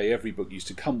 back in the day, every book used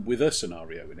to come with a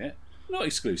scenario in it. Not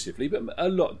exclusively, but a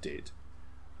lot did.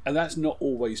 And that's not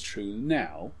always true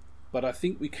now. But I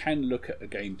think we can look at a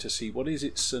game to see what is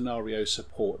its scenario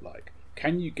support like.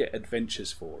 Can you get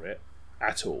adventures for it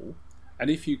at all? And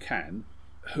if you can,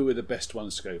 who are the best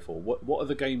ones to go for? What are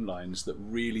the game lines that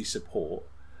really support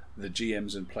the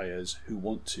GMs and players who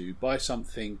want to buy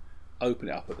something, open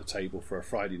it up at the table for a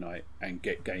Friday night and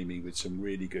get gaming with some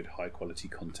really good high quality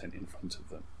content in front of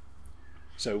them?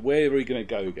 So where are we going to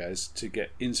go, guys, to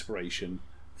get inspiration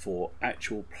for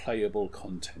actual playable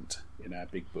content in our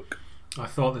big book? I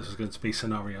thought this was going to be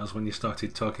scenarios when you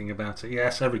started talking about it.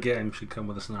 Yes, every game should come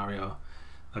with a scenario.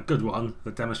 A good one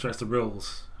that demonstrates the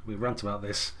rules. We rant about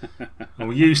this. And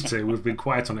we used to. We've been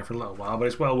quiet on it for a little while, but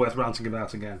it's well worth ranting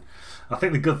about again. I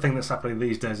think the good thing that's happening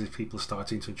these days is people are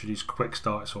starting to introduce quick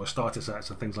starts or starter sets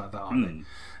and things like that, aren't they?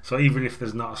 So even if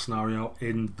there's not a scenario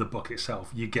in the book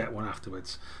itself, you get one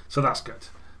afterwards. So that's good.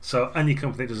 So any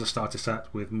company that does a starter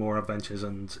set with more adventures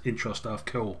and intro stuff,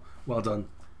 cool. Well done.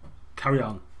 Carry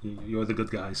on. You're the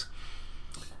good guys.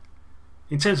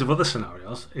 In terms of other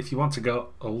scenarios, if you want to go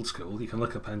old school, you can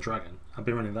look at Pendragon. I've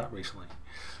been running that recently.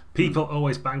 People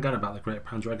always bang on about the Great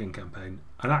Pendragon campaign,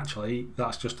 and actually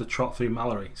that's just a trot through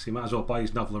Mallory, so you might as well buy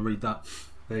his novel and read that.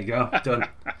 There you go, done.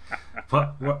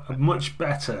 But a much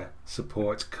better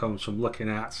support comes from looking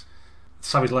at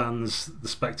Savage Lands, The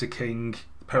Spectre King,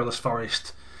 Perilous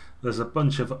Forest. There's a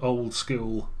bunch of old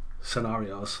school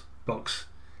scenarios, books,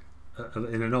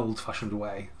 in an old fashioned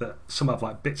way, that some have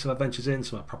like bits of adventures in,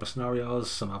 some have proper scenarios,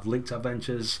 some have linked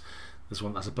adventures. There's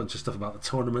one that has a bunch of stuff about the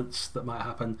tournaments that might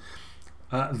happen.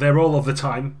 They're all of the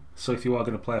time, so if you are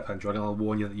going to play a Pendragon, I'll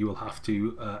warn you that you will have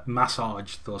to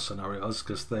massage those scenarios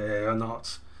because they are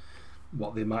not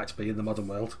what they might be in the modern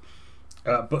world.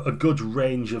 But a good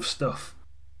range of stuff.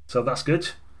 So that's good.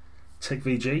 Take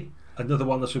VG. Another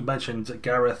one that we've mentioned,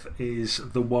 Gareth, is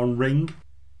The One Ring.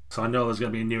 So I know there's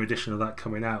going to be a new edition of that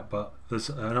coming out, but there's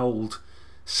an old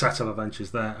set of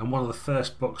adventures there. And one of the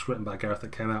first books written by Gareth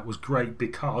that came out was great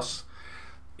because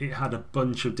it had a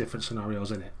bunch of different scenarios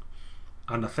in it.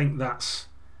 And I think that's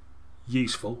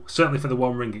useful. Certainly for The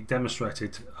One Ring, it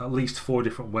demonstrated at least 4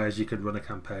 different ways you could run a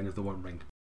campaign of The One Ring.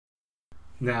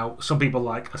 Now, some people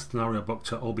like a scenario book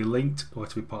to all be linked or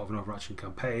to be part of an overarching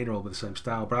campaign or all with the same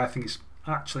style, but I think it's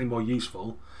actually more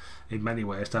useful in many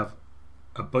ways to have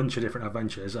a bunch of different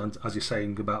adventures, and as you're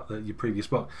saying about your previous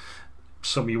book,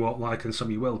 some you won't like and some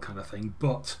you will kind of thing,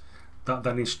 but that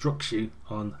then instructs you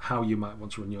on how you might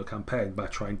want to run your campaign by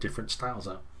trying different styles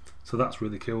out. So that's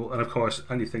really cool. And of course,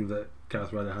 anything that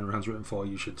Gareth Riderhand's written for,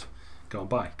 you should go and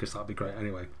buy, because that'd be great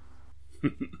anyway.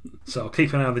 So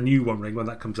keep an eye on the new One Ring when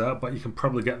that comes out, but you can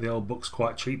probably get the old books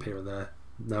quite cheap here and there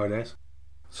nowadays,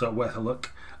 so worth a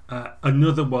look.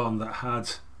 Another one that had,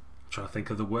 I'm trying to think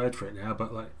of the word for it now,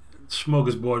 but like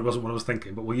smorgasbord wasn't what I was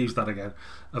thinking, but we'll use that again,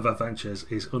 of adventures,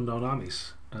 is Unknown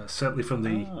Armies. Certainly from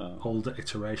the older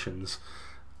iterations.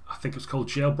 I think it was called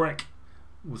Jailbreak,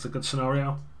 was a good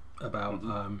scenario about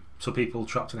some people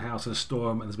trapped in a house in a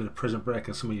storm, and there's been a prison break,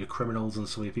 and some of your criminals and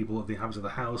some of your people at the inhabitants of the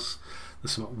house.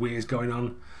 There's some weird going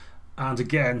on. And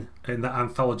again, in that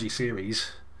anthology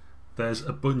series, there's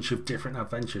a bunch of different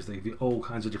adventures. They give you all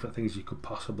kinds of different things you could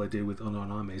possibly do with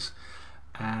Unknown Armies.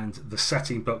 And the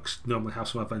setting books normally have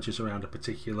some adventures around a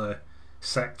particular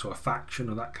sect or a faction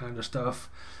or that kind of stuff.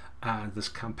 And there's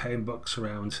campaign books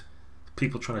around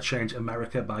people trying to change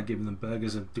America by giving them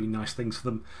burgers and doing nice things for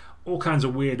them. All kinds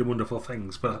of weird and wonderful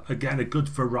things. But again, a good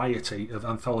variety of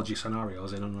anthology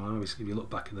scenarios in Unknown Armies if you look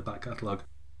back in the back catalogue,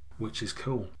 which is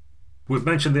cool. We've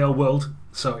mentioned the old world,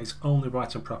 so it's only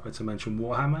right and proper to mention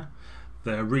Warhammer.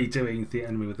 They're redoing the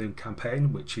Enemy Within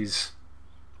campaign, which is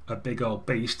a big old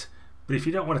beast. But if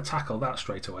you don't want to tackle that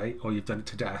straight away, or you've done it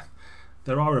to death,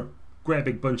 there are a great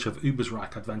big bunch of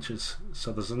Ubersreich adventures.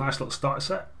 So there's a nice little starter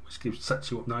set, which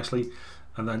sets you up nicely,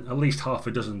 and then at least half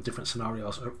a dozen different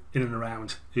scenarios in and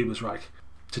around Ubersreich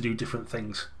to do different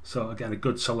things. So again, a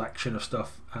good selection of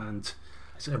stuff. And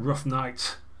it's a Rough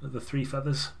Night of the Three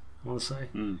Feathers, I want to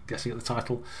say, guessing at the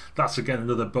title. That's again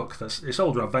another book it's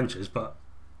older adventures, but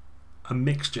a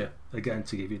mixture again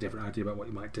to give you a different idea about what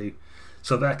you might do.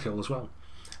 So they're cool as well.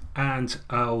 And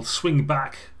I'll swing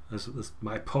back as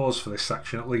my pause for this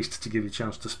section, at least to give you a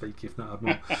chance to speak, if not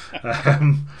add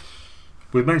more.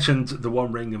 We've mentioned the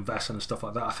One Ring and Vesen and stuff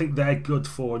like that. I think they're good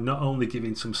for not only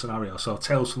giving some scenarios. So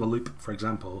Tales from the Loop, for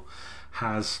example,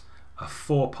 has a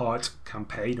 4-part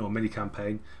campaign or mini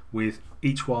campaign with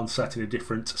each one set in a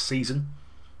different season.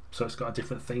 So it's got a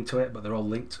different theme to it, but they're all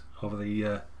linked over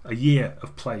the a year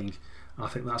of playing. And I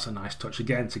think that's a nice touch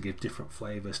again to give different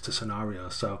flavours to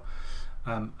scenarios. So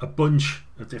a bunch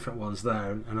of different ones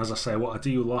there. And as I say, what I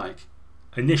do like,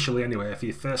 initially anyway, for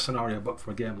your first scenario book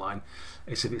from a game line,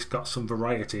 is if it's got some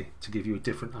variety to give you a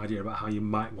different idea about how you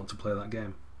might want to play that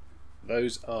game.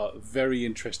 Those are very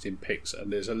interesting picks,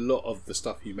 and there's a lot of the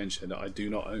stuff you mentioned that I do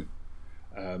not own.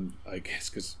 I guess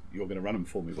because you're going to run them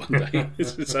for me one day,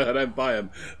 so I don't buy them.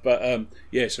 But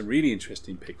yeah, some really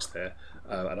interesting picks there,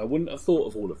 and I wouldn't have thought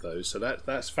of all of those. So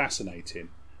that's fascinating.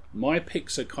 My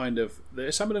picks are kind of,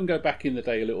 some of them go back in the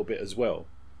day a little bit as well.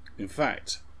 In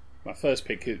fact, my first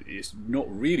pick is not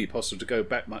really possible to go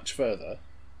back much further,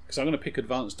 because I'm going to pick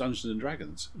Advanced Dungeons and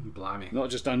Dragons. Blimey. Not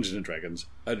just Dungeons and Dragons,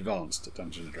 Advanced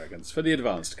Dungeons and Dragons, for the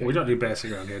advanced game. We don't do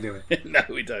basic around here, do we? No,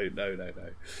 we don't. No.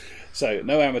 So,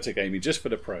 no amateur gaming, just for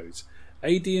the pros.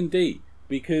 AD&D,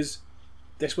 because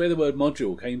that's where the word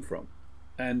module came from.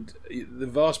 And the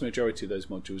vast majority of those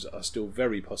modules are still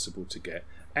very possible to get.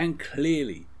 And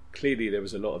clearly there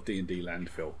was a lot of D&D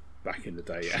landfill back in the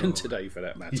day, sure, and today for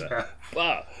that matter.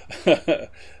 Yeah.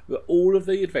 But all of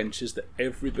the adventures that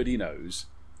everybody knows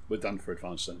were done for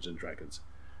Advanced Dungeons and Dragons.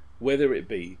 Whether it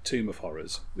be Tomb of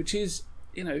Horrors, which is,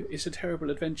 it's a terrible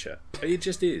adventure. It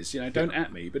just is. Don't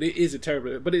at me, but it is a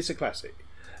terrible, but it's a classic.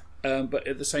 But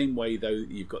in the same way, though,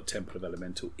 you've got Temple of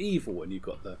Elemental Evil, and you've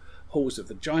got the Halls of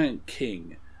the Giant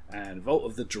King, and Vault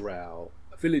of the Drow,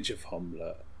 Village of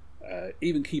Homler,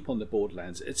 even Keep on the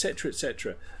Borderlands, etc.,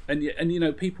 etc. And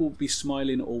people will be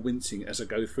smiling or wincing as I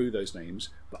go through those names,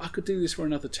 but I could do this for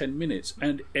another 10 minutes,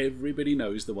 and everybody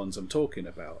knows the ones I'm talking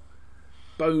about.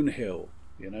 Bonehill,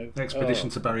 Expedition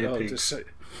to Barrier Peaks.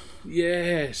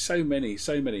 So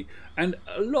many. And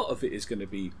a lot of it is going to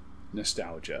be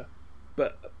nostalgia,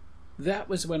 but that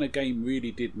was when a game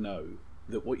really did know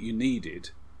that what you needed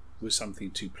was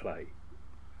something to play.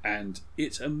 And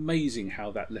it's amazing how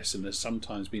that lesson has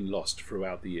sometimes been lost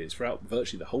throughout the years, throughout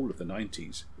virtually the whole of the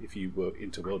 90s. If you were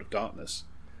into World of Darkness,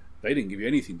 they didn't give you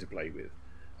anything to play with.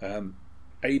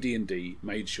 AD&D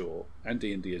made sure, and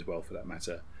D&D as well for that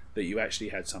matter, that you actually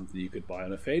had something you could buy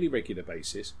on a fairly regular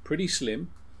basis, pretty slim.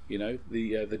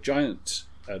 The Giants,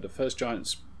 the first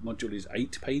Giants module is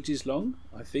 8 pages long,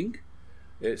 I think.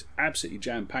 It's absolutely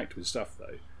jam-packed with stuff,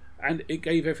 though. And it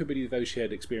gave everybody those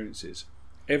shared experiences.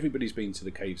 Everybody's been to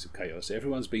the Caves of Chaos.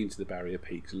 Everyone's been to the Barrier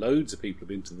Peaks. Loads of people have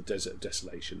been to the Desert of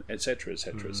Desolation, etc.,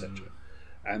 etc., etc.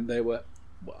 And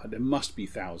there must be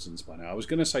thousands by now. I was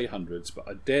going to say hundreds, but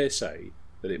I dare say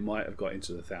that it might have got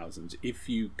into the thousands if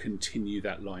you continue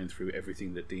that line through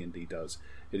everything that D&D does.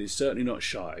 It is certainly not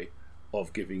shy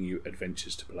of giving you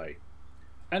adventures to play.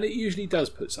 And it usually does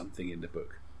put something in the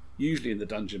book, usually in the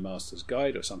Dungeon Master's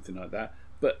Guide or something like that.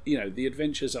 But, the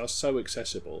adventures are so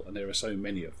accessible, and there are so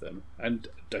many of them. And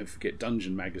don't forget,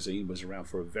 Dungeon Magazine was around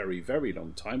for a very, very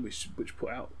long time, which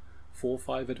put out 4 or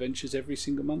 5 adventures every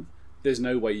single month. There's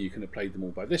no way you can have played them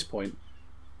all by this point,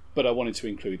 but I wanted to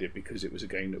include it because it was a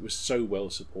game that was so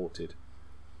well supported.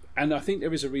 And I think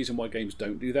there is a reason why games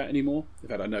don't do that anymore. In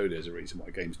fact, I know there's a reason why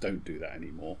games don't do that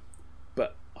anymore.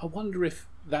 But I wonder if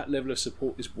that level of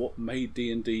support is what made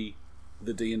D&D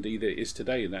the D&D that it is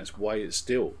today, and that's why it's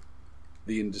still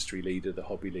the industry leader, the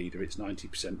hobby leader. It's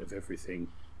 90% of everything,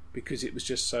 because it was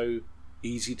just so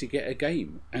easy to get a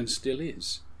game, and still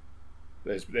is.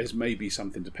 There's maybe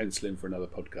something to pencil in for another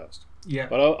podcast. Yeah.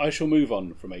 But I shall move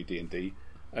on from AD&D,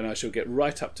 and I shall get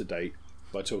right up to date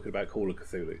by talking about Call of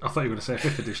Cthulhu. I thought you were going to say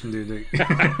 5th edition D&D.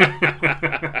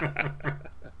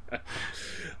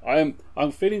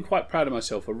 I'm feeling quite proud of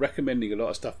myself for recommending a lot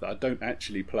of stuff that I don't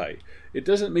actually play. It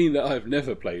doesn't mean that I've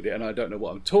never played it and I don't know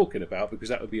what I'm talking about, because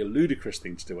that would be a ludicrous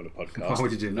thing to do on a podcast. Why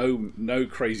would you do that? No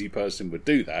crazy person would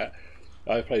do that.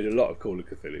 I've played a lot of Call of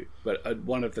Cthulhu, but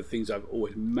one of the things I've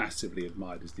always massively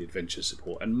admired is the adventure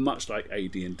support. And much like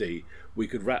AD&D, we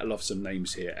could rattle off some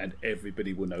names here and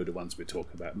everybody will know the ones we're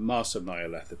talking about. Masks of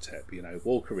Nyarlathotep,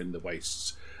 Walker in the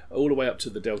Wastes, all the way up to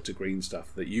the Delta Green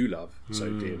stuff that you love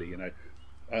so dearly,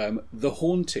 The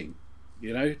Haunting,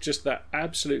 just that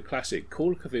absolute classic.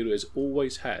 Call of Cthulhu has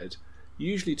always had,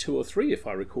 usually 2 or 3 if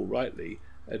I recall rightly,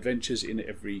 adventures in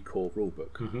every core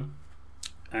rulebook. Mm-hmm.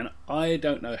 And I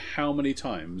don't know how many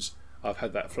times I've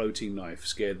had that floating knife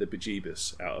scare the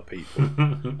bejeebus out of people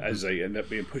as they end up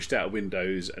being pushed out of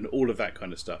windows and all of that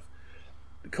kind of stuff.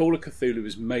 Call of Cthulhu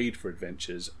is made for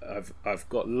adventures. I've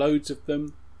got loads of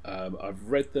them. I've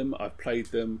read them. I've played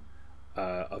them.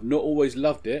 I've not always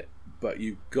loved it, but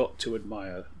you've got to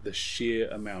admire the sheer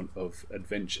amount of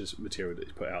adventures material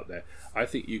that's put out there. I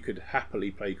think you could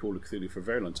happily play Call of Cthulhu for a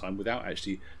very long time without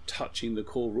actually touching the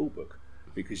core rulebook,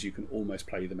 because you can almost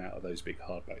play them out of those big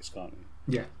hardbacks, can't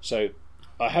you? Yeah. So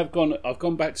I've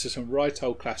gone back to some right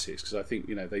old classics because I think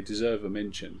they deserve a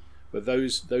mention. But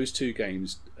those two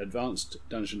games, Advanced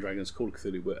Dungeons and Dragons, Call of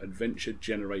Cthulhu, were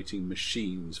adventure-generating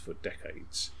machines for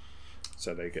decades.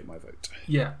 So they get my vote.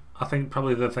 Yeah, I think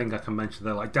probably the thing I can mention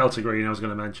there, like Delta Green, I was going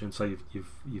to mention. So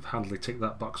you've handily ticked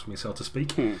that box for me, so to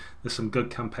speak. There's some good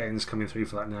campaigns coming through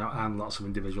for that now, and lots of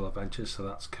individual adventures, so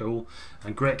that's cool.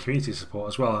 And great community support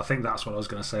as well. I think that's what I was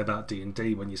going to say about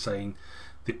D&D when you're saying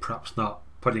they're perhaps not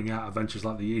putting out adventures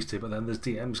like they used to, but then there's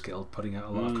DM's Guild putting out a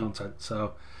lot of content.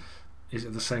 So is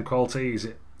it the same quality? Is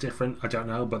it different? I don't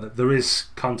know, but there is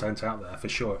content out there for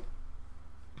sure.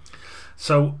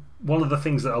 So one of the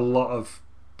things that a lot of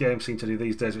games seem to do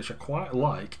these days, which I quite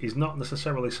like, is not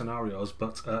necessarily scenarios,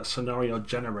 but scenario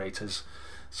generators.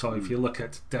 So if you look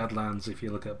at Deadlands, if you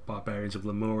look at Barbarians of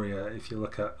Lemuria, if you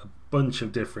look at a bunch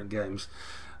of different games,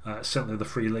 certainly the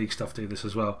Free League stuff do this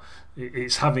as well.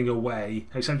 It's having a way,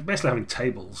 it's basically having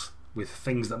tables with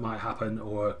things that might happen,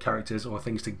 or characters, or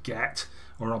things to get,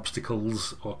 or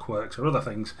obstacles, or quirks, or other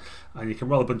things, and you can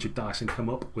roll a bunch of dice and come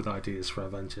up with ideas for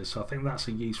adventures. So I think that's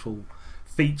a useful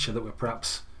feature that we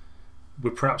perhaps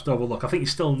overlook. I think you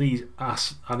still need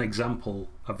an example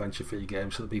adventure for your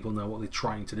game so that people know what they're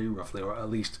trying to do roughly, or at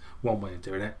least one way of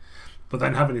doing it. But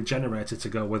then having a generator to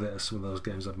go with it, as some of those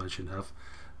games I've mentioned have,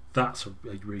 that's a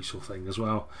useful thing as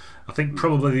well. I think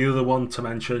probably the other one to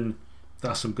mention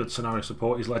that's some good scenario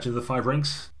support is Legend of the Five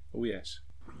Rings. Oh yes.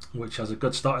 Which has a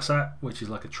good starter set, which is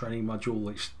like a training module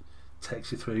which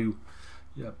takes you through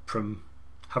from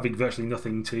having virtually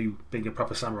nothing to being a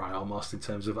proper samurai almost, in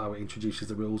terms of how it introduces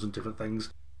the rules and different things.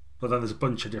 But then there's a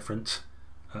bunch of different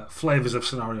flavours of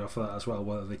scenario for that as well,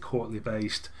 whether they're courtly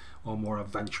based or more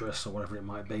adventurous or whatever it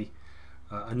might be.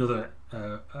 And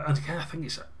again, I think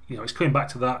it's coming back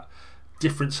to that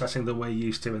different setting than we're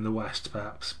used to in the West,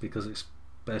 perhaps because it's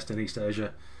based in East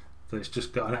Asia, that it's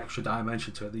just got an extra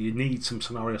dimension to it that you need some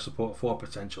scenario support for,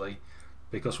 potentially,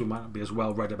 because we might not be as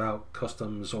well read about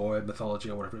customs or mythology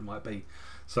or whatever it might be.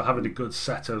 So having a good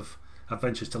set of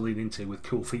adventures to lean into with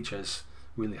cool features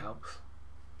really helps.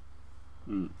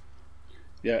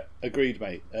 Yeah, agreed,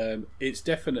 mate. It's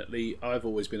definitely, I've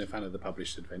always been a fan of the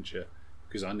published adventure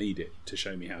because I need it to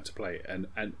show me how to play it.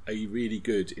 And a really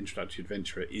good introductory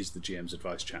adventurer is the GM's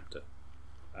advice chapter.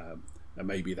 And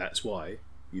maybe that's why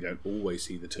you don't always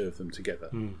see the two of them together.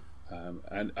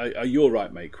 And you're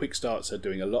right, mate. Quick starts are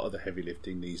doing a lot of the heavy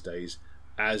lifting these days,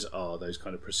 as are those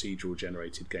kind of procedural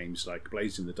generated games like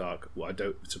Blades in the Dark. Well, I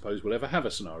don't suppose we'll ever have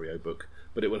a scenario book,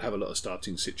 but it will have a lot of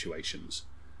starting situations,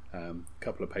 a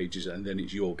couple of pages, and then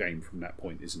it's your game from that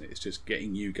point, isn't it? It's just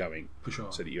getting you going, for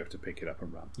sure, so that you have to pick it up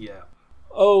and run. Yeah.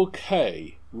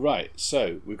 Okay, right.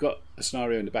 So we've got a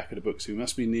scenario in the back of the book, so we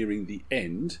must be nearing the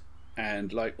end.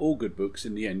 And like all good books,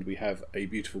 in the end we have a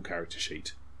beautiful character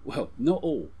sheet. Well, not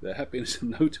all. There have been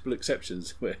some notable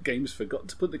exceptions where games forgot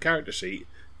to put the character sheet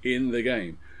in the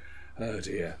game. Oh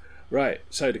dear. Right,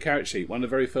 so the character sheet. One of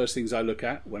the very first things I look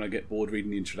at when I get bored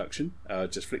reading the introduction,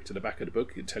 just flick to the back of the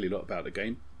book, it'll tell you a lot about the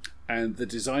game. And the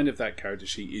design of that character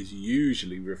sheet is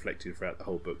usually reflected throughout the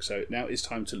whole book. So now it's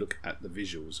time to look at the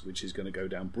visuals, which is going to go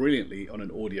down brilliantly on an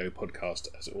audio podcast,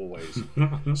 as always.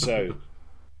 So,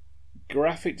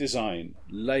 graphic design,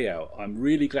 layout. I'm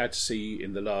really glad to see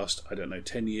in the last,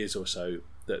 10 years or so,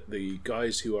 that the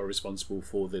guys who are responsible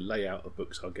for the layout of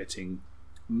books are getting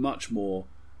much more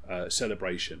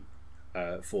celebration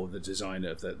for the design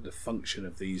of the function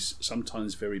of these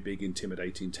sometimes very big,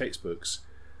 intimidating textbooks.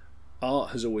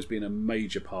 Art has always been a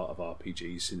major part of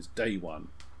RPGs since day one.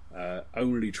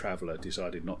 Only Traveller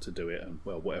decided not to do it, and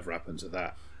well, whatever happened to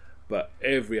that. But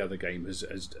every other game has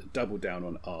doubled down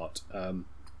on art.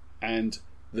 And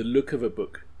the look of a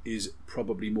book is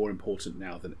probably more important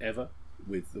now than ever,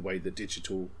 with the way the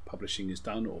digital publishing is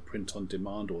done, or print on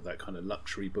demand, or that kind of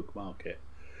luxury book market.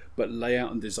 But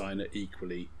layout and design are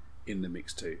equally in the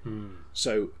mix too.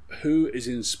 So who is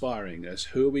inspiring us?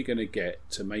 Who are we going to get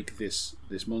to make this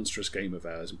monstrous game of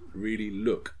ours really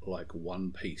look like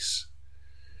one piece?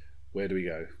 Where do we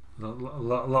go?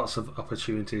 Lots of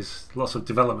opportunities, lots of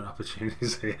development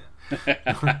opportunities here.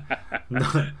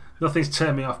 Nothing's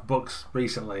turned me off books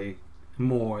recently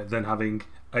more than having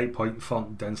 8-point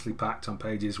font densely packed on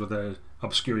pages with a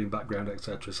obscuring background,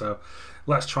 etc. So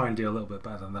let's try and do a little bit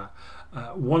better than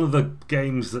that. One of the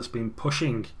games that's been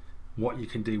pushing what you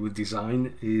can do with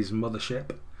design is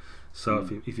Mothership. So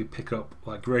if you pick up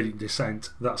like Gradient Descent,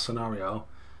 that scenario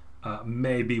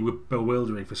may be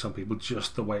bewildering for some people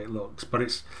just the way it looks,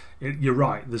 but you're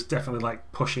right, there's definitely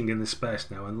like pushing in this space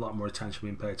now and a lot more attention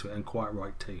being paid to it, and quite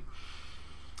right too.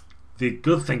 The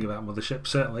good thing about Mothership,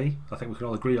 certainly I think we can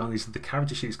all agree on, is that the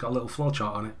character sheet's got a little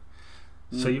flowchart on it.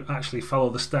 So you actually follow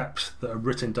the steps that are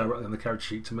written directly on the character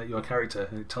sheet to make your character,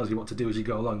 and it tells you what to do as you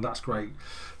go along. That's great.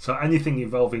 So anything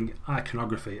involving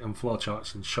iconography and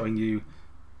flowcharts and showing you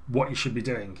what you should be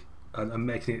doing and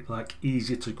making it like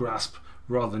easier to grasp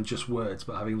rather than just words,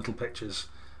 but having little pictures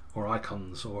or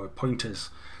icons or pointers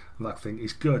and that thing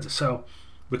is good. So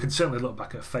we can certainly look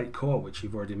back at Fate Core, which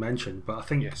you've already mentioned, but I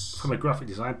think from a graphic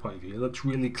design point of view, it looks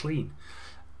really clean.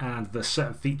 And there's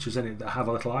certain features in it that have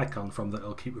a little icon from that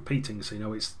it'll keep repeating, so you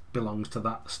know it belongs to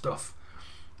that stuff,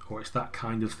 or it's that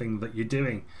kind of thing that you're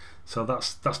doing. So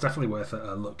that's definitely worth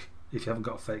a look if you haven't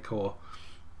got Fate Core.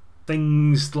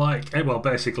 Things like, well,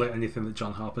 basically anything that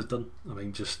John Harper's done. I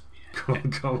mean, just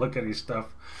go look at his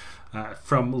stuff.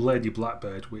 From Lady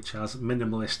Blackbird, which has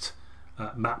minimalist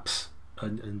maps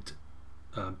and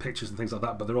pictures and things like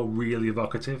that, but they're all really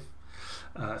evocative.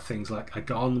 Things like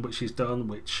Agon, which he's done,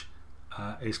 which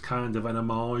is kind of an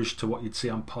homage to what you'd see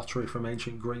on pottery from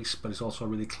ancient Greece, but it's also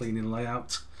really clean in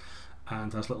layout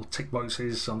and has little tick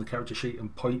boxes on the character sheet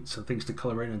and points and things to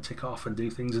colour in and tick off and do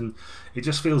things, and it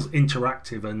just feels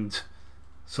interactive and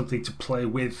something to play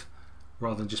with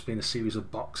rather than just being a series of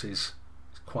boxes.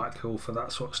 It's quite cool for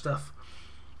that sort of stuff.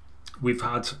 We've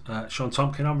had Sean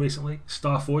Tompkin on recently,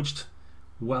 Starforged,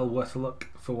 well worth a look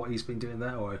for what he's been doing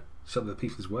there, or some of the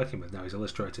people he's working with now, his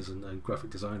illustrators and graphic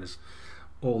designers.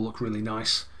 All look really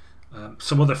nice.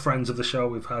 Some other friends of the show,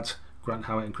 we've had Grant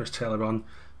Howitt and Chris Taylor on,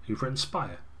 who've written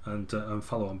Spire and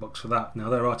follow-on books for that. Now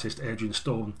their artist Adrian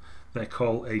Stone, they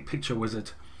call a picture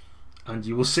wizard, and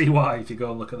you will see why if you go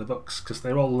and look at the books, because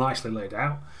they're all nicely laid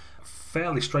out,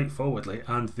 fairly straightforwardly,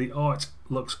 and the art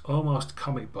looks almost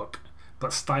comic book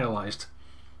but stylized,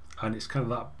 and it's kind of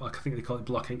that, I think they call it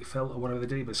block ink fill or whatever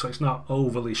they do, but so it's not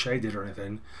overly shaded or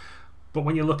anything. But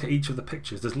when you look at each of the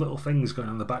pictures, there's little things going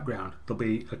on in the background. There'll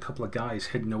be a couple of guys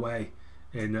hidden away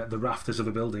in the rafters of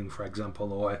a building, for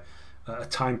example, or a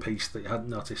timepiece that you hadn't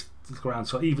noticed around.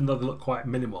 So even though they look quite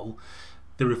minimal,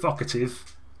 they're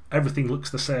evocative. Everything looks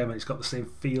the same and it's got the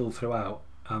same feel throughout.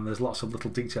 And there's lots of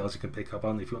little details you can pick up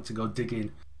on if you want to go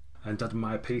digging and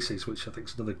admire pieces, which I think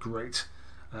is another great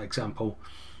example.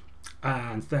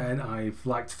 And then I've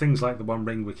liked things like the One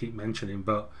Ring we keep mentioning,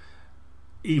 but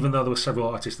even though there were several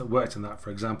artists that worked in that,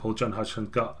 for example, John Hodgson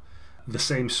got the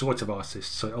same sort of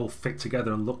artists, so it all fit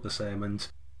together and looked the same, and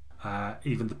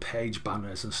even the page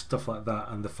banners and stuff like that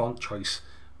and the font choice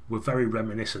were very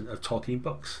reminiscent of Tolkien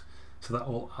books, so that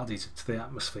all added to the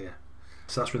atmosphere.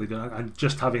 So that's really good. And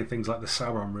just having things like the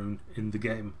Sauron rune in the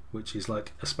game, which is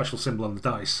like a special symbol on the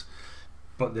dice,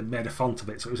 but they made a font of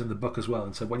it, so it was in the book as well,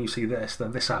 and so when you see this,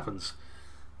 then this happens.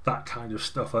 That kind of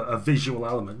stuff, a visual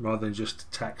element rather than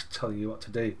just text telling you what to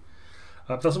do.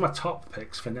 Those are my top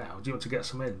picks for now. Do you want to get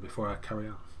some in before I carry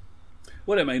on?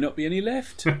 Well, there may not be any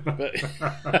left, but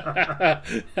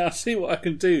I'll see what I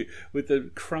can do with the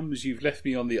crumbs you've left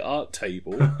me on the art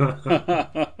table.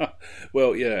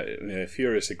 Well, yeah,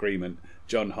 furious agreement.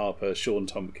 John Harper, Sean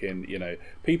Tompkin,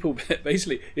 people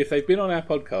basically, if they've been on our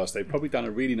podcast, they've probably done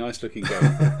a really nice looking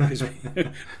game, because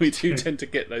we do tend to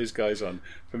get those guys on.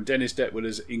 From Dennis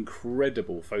Detwiller's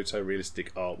incredible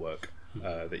photorealistic artwork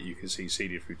that you can see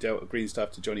seeded through Delta Green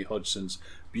stuff, to Johnny Hodgson's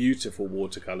beautiful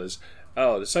watercolours.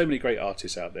 Oh, there's so many great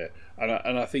artists out there,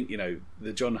 and I think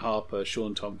the John Harper,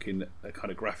 Sean Tompkin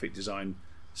kind of graphic design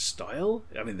style.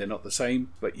 I mean, they're not the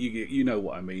same, but you know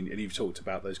what I mean. And you've talked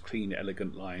about those clean,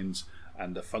 elegant lines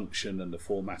and the function and the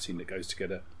formatting that goes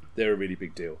together. They're a really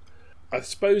big deal. I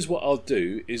suppose what I'll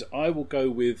do is I will go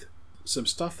with some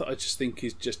stuff that I just think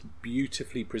is just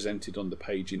beautifully presented on the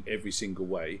page in every single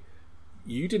way.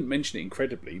 You didn't mention it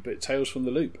incredibly, but Tales from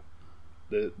the Loop,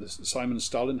 the Simon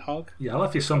Stalenhag. Yeah, I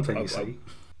left you something, you see.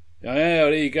 Yeah,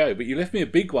 there you go. But you left me a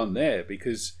big one there,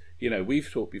 because we've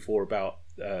talked before about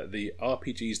the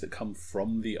RPGs that come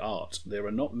from the art. There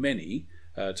are not many.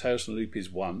 Tales from the Loop is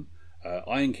one.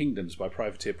 Iron Kingdoms by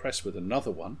Privateer Press with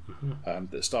another one,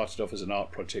 that started off as an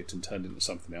art project and turned into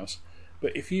something else.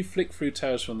 But if you flick through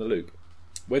Tales from the Loop,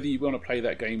 whether you want to play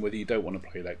that game, whether you don't want to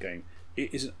play that game,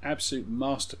 it is an absolute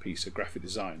masterpiece of graphic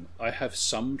design. I have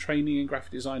some training in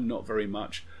graphic design, not very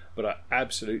much, but I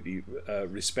absolutely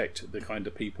respect the kind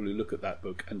of people who look at that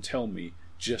book and tell me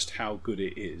just how good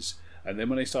it is. And then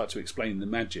when they start to explain the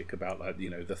magic about, like,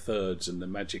 the thirds and the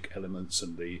magic elements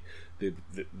and the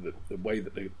way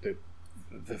that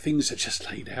the things are just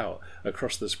laid out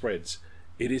across the spreads,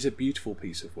 it is a beautiful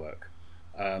piece of work.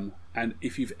 And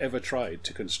if you've ever tried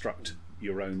to construct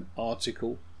your own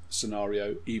article,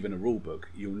 scenario, even a rule book,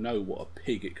 you'll know what a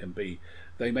pig it can be.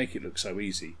 They make it look so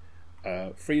easy.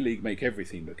 Free League make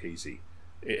everything look easy.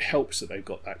 It helps that they've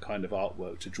got that kind of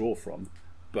artwork to draw from,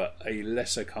 but a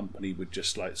lesser company would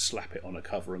just like slap it on a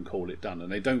cover and call it done,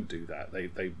 and they don't do that.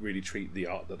 They really treat the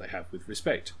art that they have with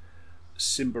respect.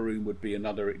 Symbaroum would be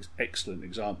another excellent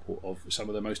example of some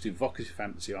of the most evocative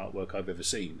fantasy artwork I've ever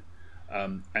seen,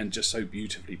 and just so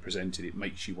beautifully presented it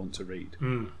makes you want to read.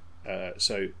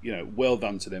 So well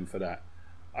done to them for that.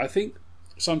 I think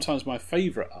sometimes my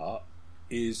favourite art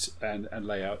is and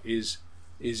layout is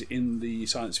in the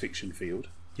science fiction field.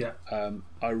 Yeah.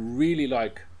 I really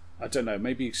like, I don't know,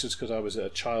 maybe it's just because I was a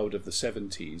child of the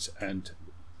 70s and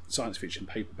science fiction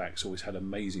paperbacks always had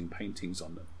amazing paintings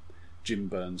on them. Jim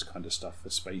Burns kind of stuff for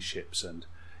spaceships, and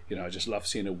I just love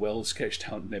seeing a well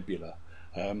sketched out nebula.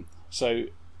 So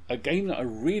a game that I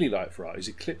really like for art is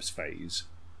Eclipse Phase,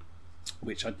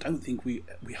 which I don't think we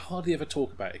hardly ever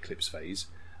talk about. Eclipse Phase.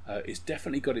 It's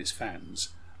definitely got its fans,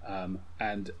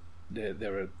 and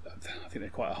there are, I think they're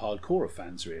quite a hardcore of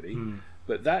fans really.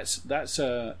 But that's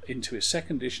into its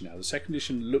second edition now. The second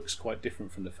edition looks quite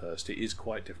different from the first. It is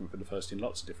quite different from the first in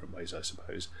lots of different ways, I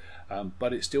suppose.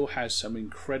 But it still has some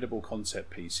incredible concept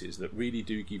pieces that really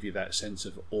do give you that sense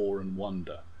of awe and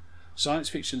wonder. Science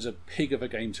fiction's a pig of a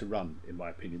game to run, in my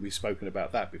opinion. We've spoken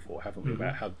about that before, haven't we?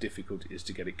 About how difficult it is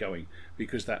to get it going,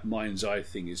 because that mind's eye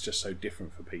thing is just so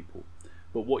different for people.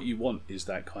 But what you want is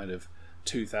that kind of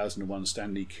 2001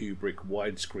 Stanley Kubrick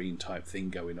widescreen type thing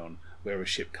going on, where a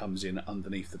ship comes in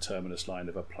underneath the terminus line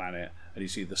of a planet and you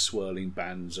see the swirling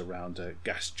bands around a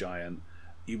gas giant.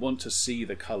 You want to see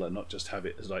the colour, not just have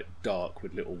it as like dark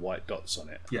with little white dots on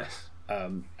it. Yes.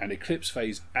 And Eclipse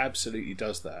Phase absolutely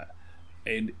does that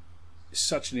in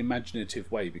such an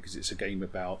imaginative way, because it's a game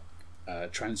about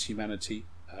transhumanity,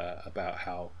 about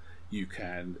how you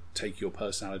can take your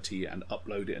personality and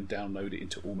upload it and download it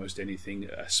into almost anything.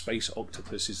 A space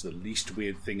octopus is the least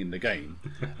weird thing in the game.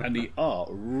 And the art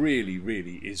really,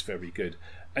 really is very good.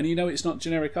 And it's not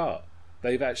generic art.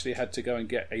 They've actually had to go and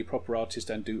get a proper artist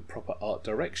and do proper art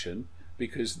direction,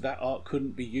 because that art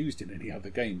couldn't be used in any other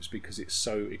games because it's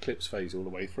so Eclipse Phase all the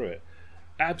way through it.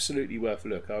 Absolutely worth a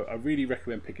look. I really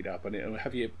recommend picking it up, and it'll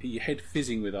have your head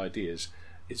fizzing with ideas.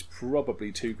 It's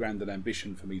probably too grand an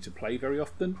ambition for me to play very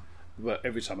often, but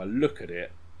every time I look at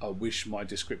it, I wish my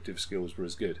descriptive skills were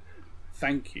as good.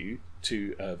 Thank you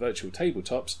to Virtual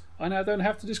Tabletops. I now don't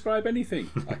have to describe anything.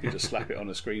 I can just slap it on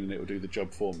a screen and it will do the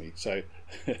job for me. So,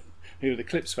 the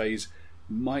Eclipse Phase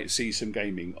might see some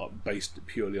gaming based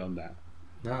purely on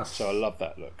that. So I love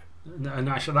that look. And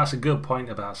actually, that's a good point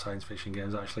about science fiction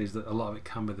games. Actually, is that a lot of it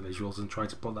can be the visuals, and trying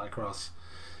to put that across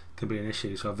can be an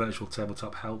issue. So a Virtual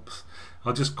Tabletop helps.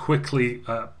 I'll just quickly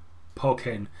poke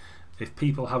in. If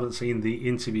people haven't seen the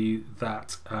interview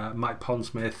that Mike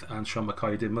Pondsmith and Sean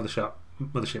McCoy did,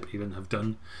 Mothership even have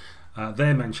done,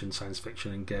 they mentioned science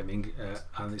fiction and gaming,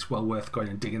 and it's well worth going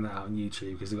and digging that out on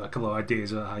YouTube, because they've got a couple of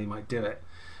ideas about how you might do it,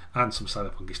 and some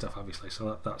cyberpunky stuff, obviously.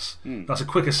 So that's a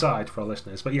quick aside for our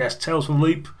listeners. But yes, Tales from the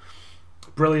Loop,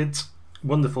 brilliant,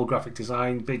 wonderful graphic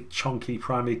design, big chunky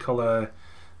primary colour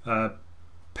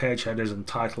page headers and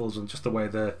titles, and just the way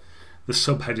the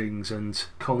subheadings and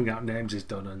calling out names is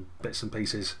done and bits and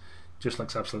pieces just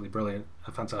looks absolutely brilliant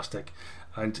and fantastic.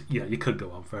 And you could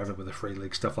go on forever with the Free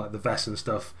League stuff, like the vests and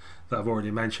stuff that I've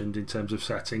already mentioned in terms of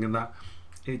setting, and that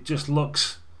it just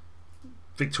looks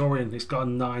Victorian. It's got a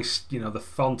nice, the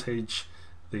fontage,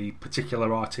 the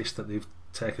particular artist that they've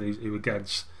taken who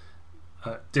against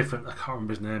different, I can't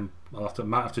remember his name.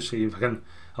 Might have to see if I can.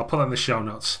 I'll put that in the show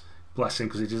notes. Bless him,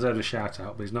 because he deserves a shout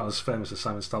out, but he's not as famous as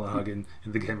Simon Stollenhag in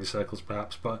the gaming circles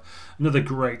perhaps, but another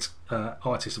great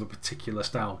artist of a particular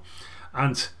style.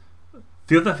 And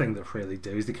the other thing that Free League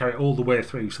do is they carry it all the way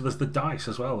through, so there's the dice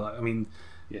as well. I mean,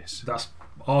 yes, that's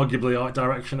arguably art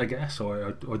direction, I guess,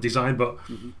 or design, but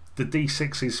the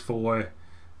D6s for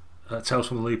Tales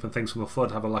from the Loop and Things from the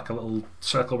Flood have a little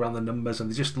circle around the numbers, and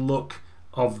they just look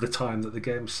of the time that the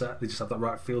game's set. They just have that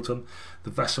right feel to them. The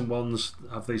Vesson ones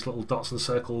have these little dots and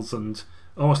circles, and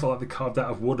almost like they're carved out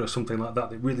of wood or something like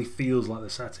that. It really feels like the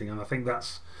setting, and I think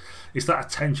it's that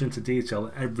attention to detail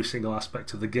in every single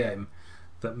aspect of the game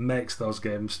that makes those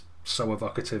games so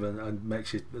evocative and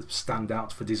makes you stand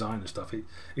out for design and stuff.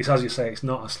 It's as you say, it's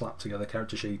not a slap together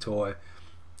character sheet, or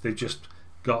they've just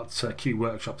got Q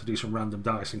Workshop to do some random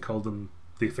dice and called them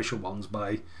the official ones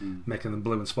by making them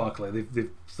blue and sparkly. They've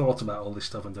thought about all this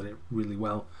stuff and done it really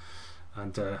well.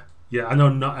 And I know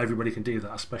not everybody can do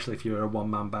that, especially if you're a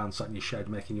one-man band sat in your shed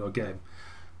making your game,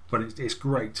 but it's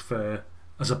great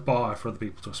as a bar for other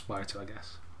people to aspire to, I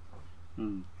guess.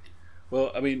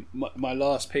 Well, I mean, my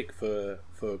last pick for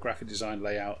graphic design,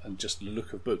 layout and just the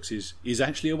look of books is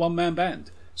actually a one-man band.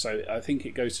 So I think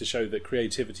it goes to show that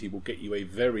creativity will get you a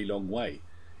very long way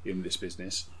in this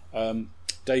business.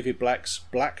 David Black's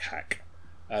Black Hack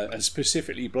and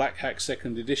specifically Black Hack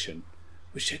Second Edition,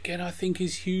 which again I think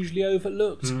is hugely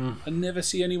overlooked. I never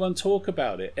see anyone talk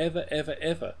about it, ever, ever,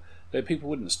 ever. Though people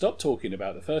wouldn't stop talking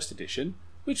about the first edition,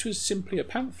 which was simply a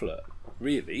pamphlet,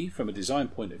 really, from a design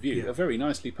point of view. A very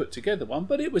nicely put together one,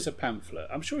 but it was a pamphlet.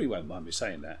 I'm sure you won't mind me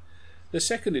saying that. The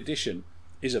second edition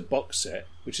is a box set,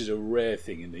 which is a rare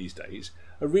thing in these days.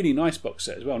 A really nice box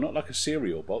set as well, not like a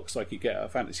cereal box like you get at a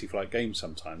Fantasy Flight game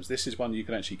sometimes. This is one you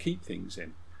can actually keep things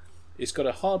in. It's got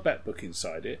a hardback book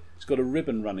inside it. It's got a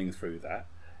ribbon running through that.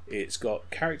 It's got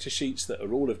character sheets that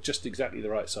are all of just exactly the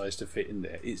right size to fit in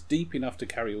there. It's deep enough to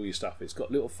carry all your stuff. It's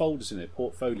got little folders in it,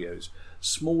 portfolios,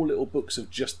 small little books of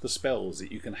just the spells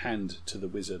that you can hand to the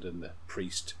wizard and the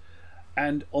priest.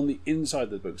 And on the inside of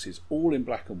the books, it's all in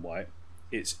black and white.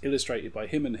 It's illustrated by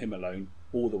him and him alone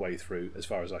all the way through, as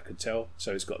far as I could tell.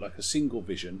 So it's got like a single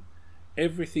vision.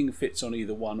 Everything fits on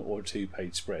either 1 or 2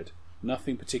 page spread.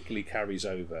 Nothing particularly carries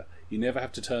over. You never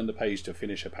have to turn the page to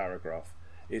finish a paragraph.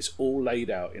 It's all laid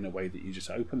out in a way that you just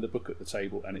open the book at the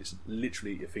table and it's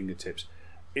literally at your fingertips.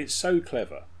 It's so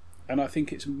clever, and I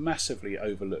think it's massively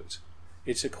overlooked.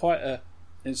 It's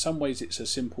in some ways it's a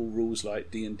simple rules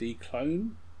like D&D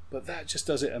clone, but that just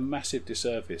does it a massive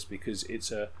disservice because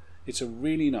it's a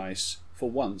really nice, for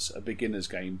once, a beginner's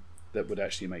game that would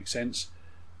actually make sense.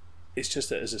 It's just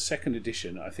that as a second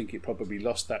edition, I think it probably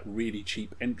lost that really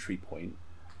cheap entry point.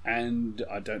 And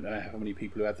I don't know how many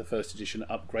people who had the first edition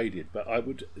upgraded, but I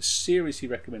would seriously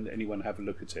recommend that anyone have a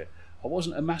look at it. I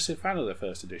wasn't a massive fan of the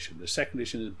first edition. The second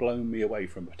edition has blown me away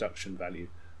from a production value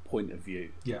point of view.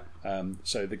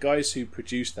 So the guys who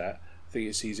produced that, I think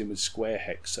it's in with Square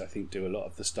Hex, I think do a lot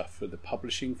of the stuff for the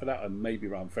publishing for that. I may be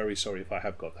wrong. I'm very sorry if I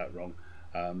have got that wrong.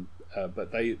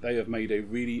 But they have made a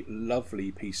really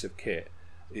lovely piece of kit.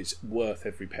 It's worth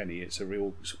every penny. It's a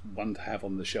real one to have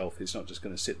on the shelf. It's not just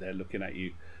going to sit there looking at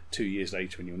you 2 years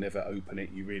later and you'll never open it.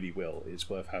 You really will. It's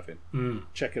worth having.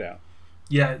 Check it out.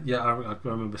 Yeah, I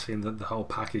remember seeing the whole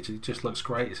package. It just looks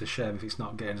great. It's a shame if it's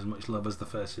not getting as much love as the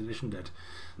first edition did.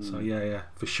 So yeah,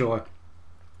 for sure.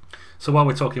 So while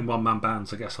we're talking one-man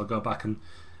bands, I guess I'll go back and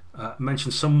mention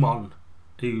someone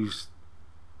who's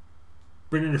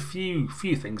bringing a few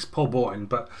things. Paul Bourton,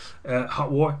 but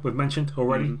Hot War we've mentioned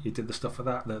already. He did the stuff for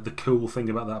that. The cool thing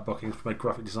about that booking from a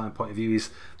graphic design point of view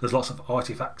is there's lots of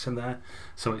artifacts in there.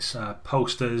 So it's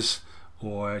posters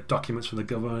or documents from the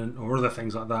government or other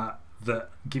things like that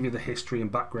give you the history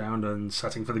and background and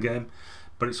setting for the game,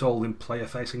 but it's all in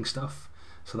player-facing stuff.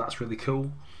 So that's really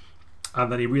cool.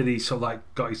 And then he really sort of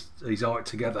like got his art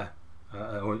together,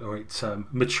 or it's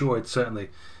matured certainly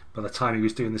by the time he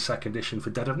was doing the second edition for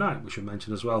Dead of Night, which we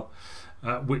mentioned as well,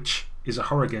 which is a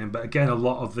horror game. But again, a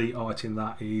lot of the art in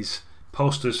that is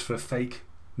posters for fake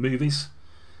movies.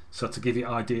 So to give you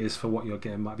ideas for what your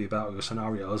game might be about, or your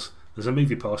scenarios, there's a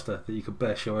movie poster that you could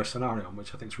base your scenario on,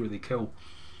 which I think is really cool.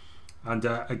 And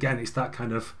again, it's that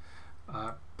kind of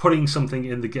putting something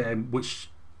in the game which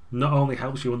not only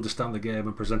helps you understand the game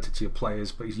and present it to your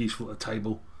players, but is useful at the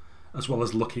table, as well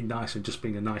as looking nice and just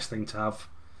being a nice thing to have.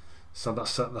 So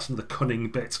that's the cunning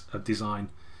bit of design.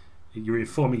 You're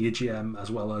informing your GM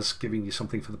as well as giving you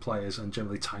something for the players and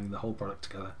generally tying the whole product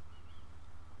together.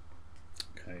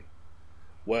 Okay.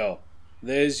 Well,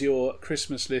 there's your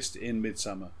Christmas list in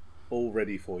Midsummer, all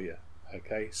ready for you.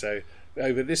 Okay, so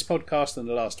over this podcast and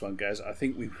the last one, Gaz, I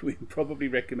think we probably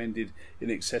recommended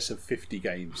in excess of 50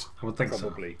 games. I would think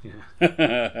probably. So.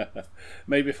 Yeah.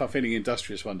 Maybe if I'm feeling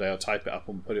industrious one day, I'll type it up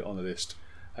and put it on the list,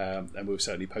 and we'll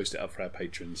certainly post it up for our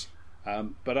patrons.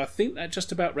 But I think that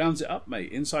just about rounds it up,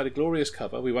 mate. Inside a glorious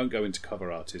cover. We won't go into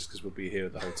cover artists because we'll be here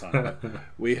the whole time.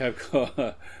 we've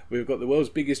got the world's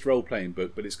biggest role-playing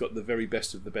book, but it's got the very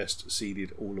best of the best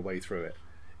seeded all the way through it.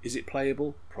 Is it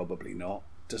playable? Probably not.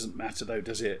 Doesn't matter though,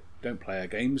 does it? Don't play our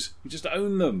games. We just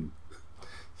own them.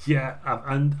 Yeah,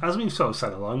 and as we've sort of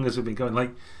said along as we've been going,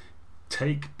 like,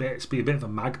 take bits, be a bit of a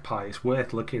magpie. It's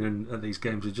worth looking at these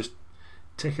games and just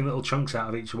taking little chunks out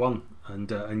of each one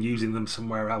and using them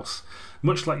somewhere else,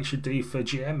 much like you should do for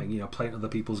GMing. Playing other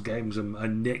people's games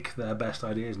and nick their best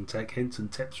ideas and take hints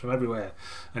and tips from everywhere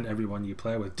and everyone you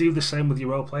play with. Do the same with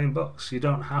your role-playing books. You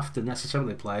don't have to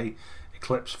necessarily play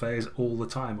Eclipse Phase all the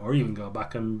time, or even go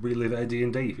back and relive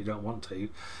AD&D if you don't want to.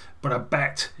 But I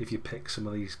bet if you pick some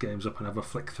of these games up and have a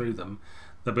flick through them,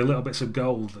 there'll be little bits of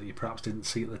gold that you perhaps didn't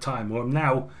see at the time, or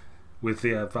now with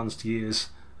the advanced years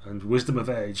and wisdom of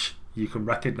age you can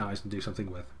recognise and do something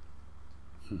with.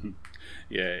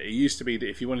 Yeah, it used to be that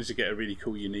if you wanted to get a really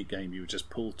cool, unique game, you would just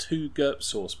pull 2 GURPS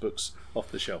source books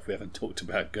off the shelf. We haven't talked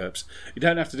about GURPS. You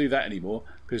don't have to do that anymore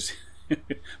because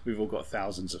We've all got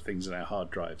thousands of things in our hard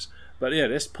drives. But yeah,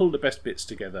 let's pull the best bits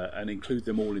together and include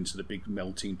them all into the big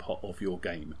melting pot of your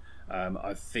game.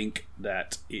 I think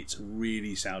that it's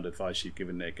really sound advice you've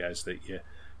given there, Gaz, that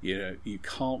you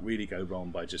can't really go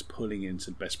wrong by just pulling in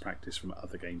some best practice from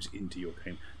other games into your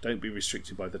game. Don't be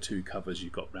restricted by the 2 covers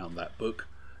you've got around that book.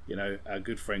 Our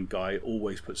good friend Guy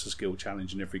always puts a skill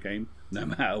challenge in every game, no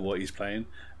matter what he's playing,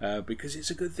 because it's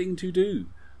a good thing to do.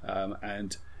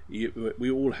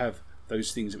 We all have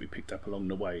those things that we picked up along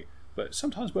the way, but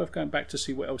sometimes worth going back to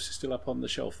see what else is still up on the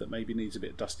shelf that maybe needs a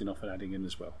bit of dusting off and adding in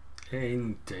as well.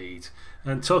 Indeed.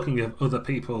 And talking of other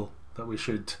people that we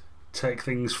should take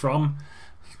things from,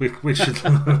 we should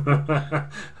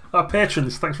our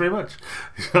patrons, thanks very much.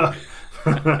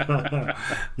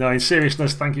 No, in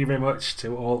seriousness, thank you very much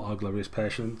to all our glorious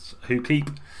patrons who keep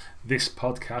this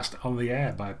podcast on the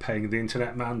air by paying the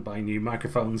internet man, buying new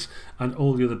microphones, and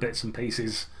all the other bits and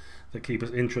pieces that keep us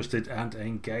interested and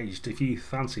engaged. If you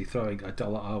fancy throwing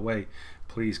 $1 our way,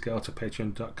 please go to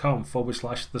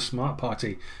patreon.com/The Smart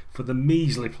Party for the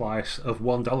measly price of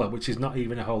 $1, which is not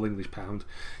even a whole English pound.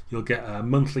 You'll get a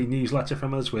monthly newsletter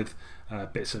from us with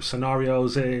bits of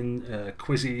scenarios in,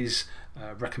 quizzes,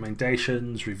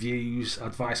 recommendations, reviews,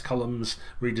 advice columns,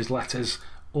 readers' letters,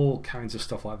 all kinds of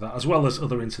stuff like that, as well as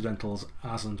other incidentals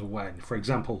as and when. For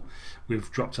example,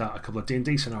 we've dropped out a couple of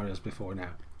D&D scenarios before now.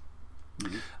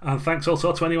 And thanks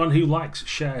also to anyone who likes,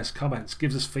 shares, comments,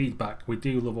 gives us feedback. We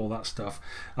do love all that stuff.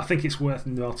 I think it's worth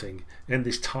noting in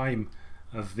this time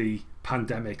of the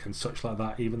pandemic and such like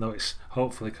that, even though it's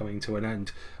hopefully coming to an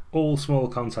end, all small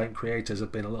content creators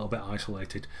have been a little bit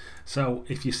isolated. So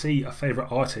if you see a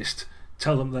favourite artist,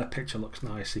 tell them their picture looks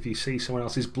nice. If you see someone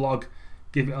else's blog,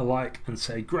 give it a like and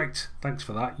say, great, thanks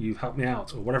for that, you've helped me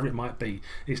out, or whatever it might be.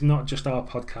 It's not just our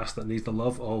podcast that needs the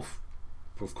love of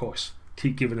course,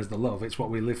 keep giving us the love, it's what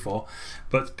we live for,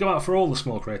 but go out for all the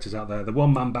small creators out there, the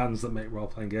one-man bands that make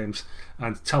role-playing games,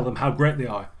 and tell them how great they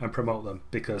are and promote them,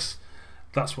 because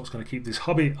that's what's going to keep this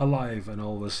hobby alive and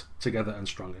all of us together and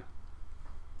stronger.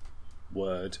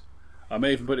 Word. I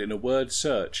may even put it in a word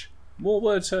search. More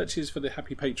word searches for the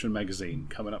Happy Patron magazine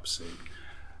coming up soon.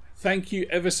 Thank you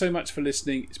ever so much for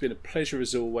listening. It's been a pleasure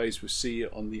as always. We'll see you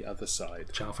on the other side.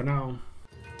 Ciao for now.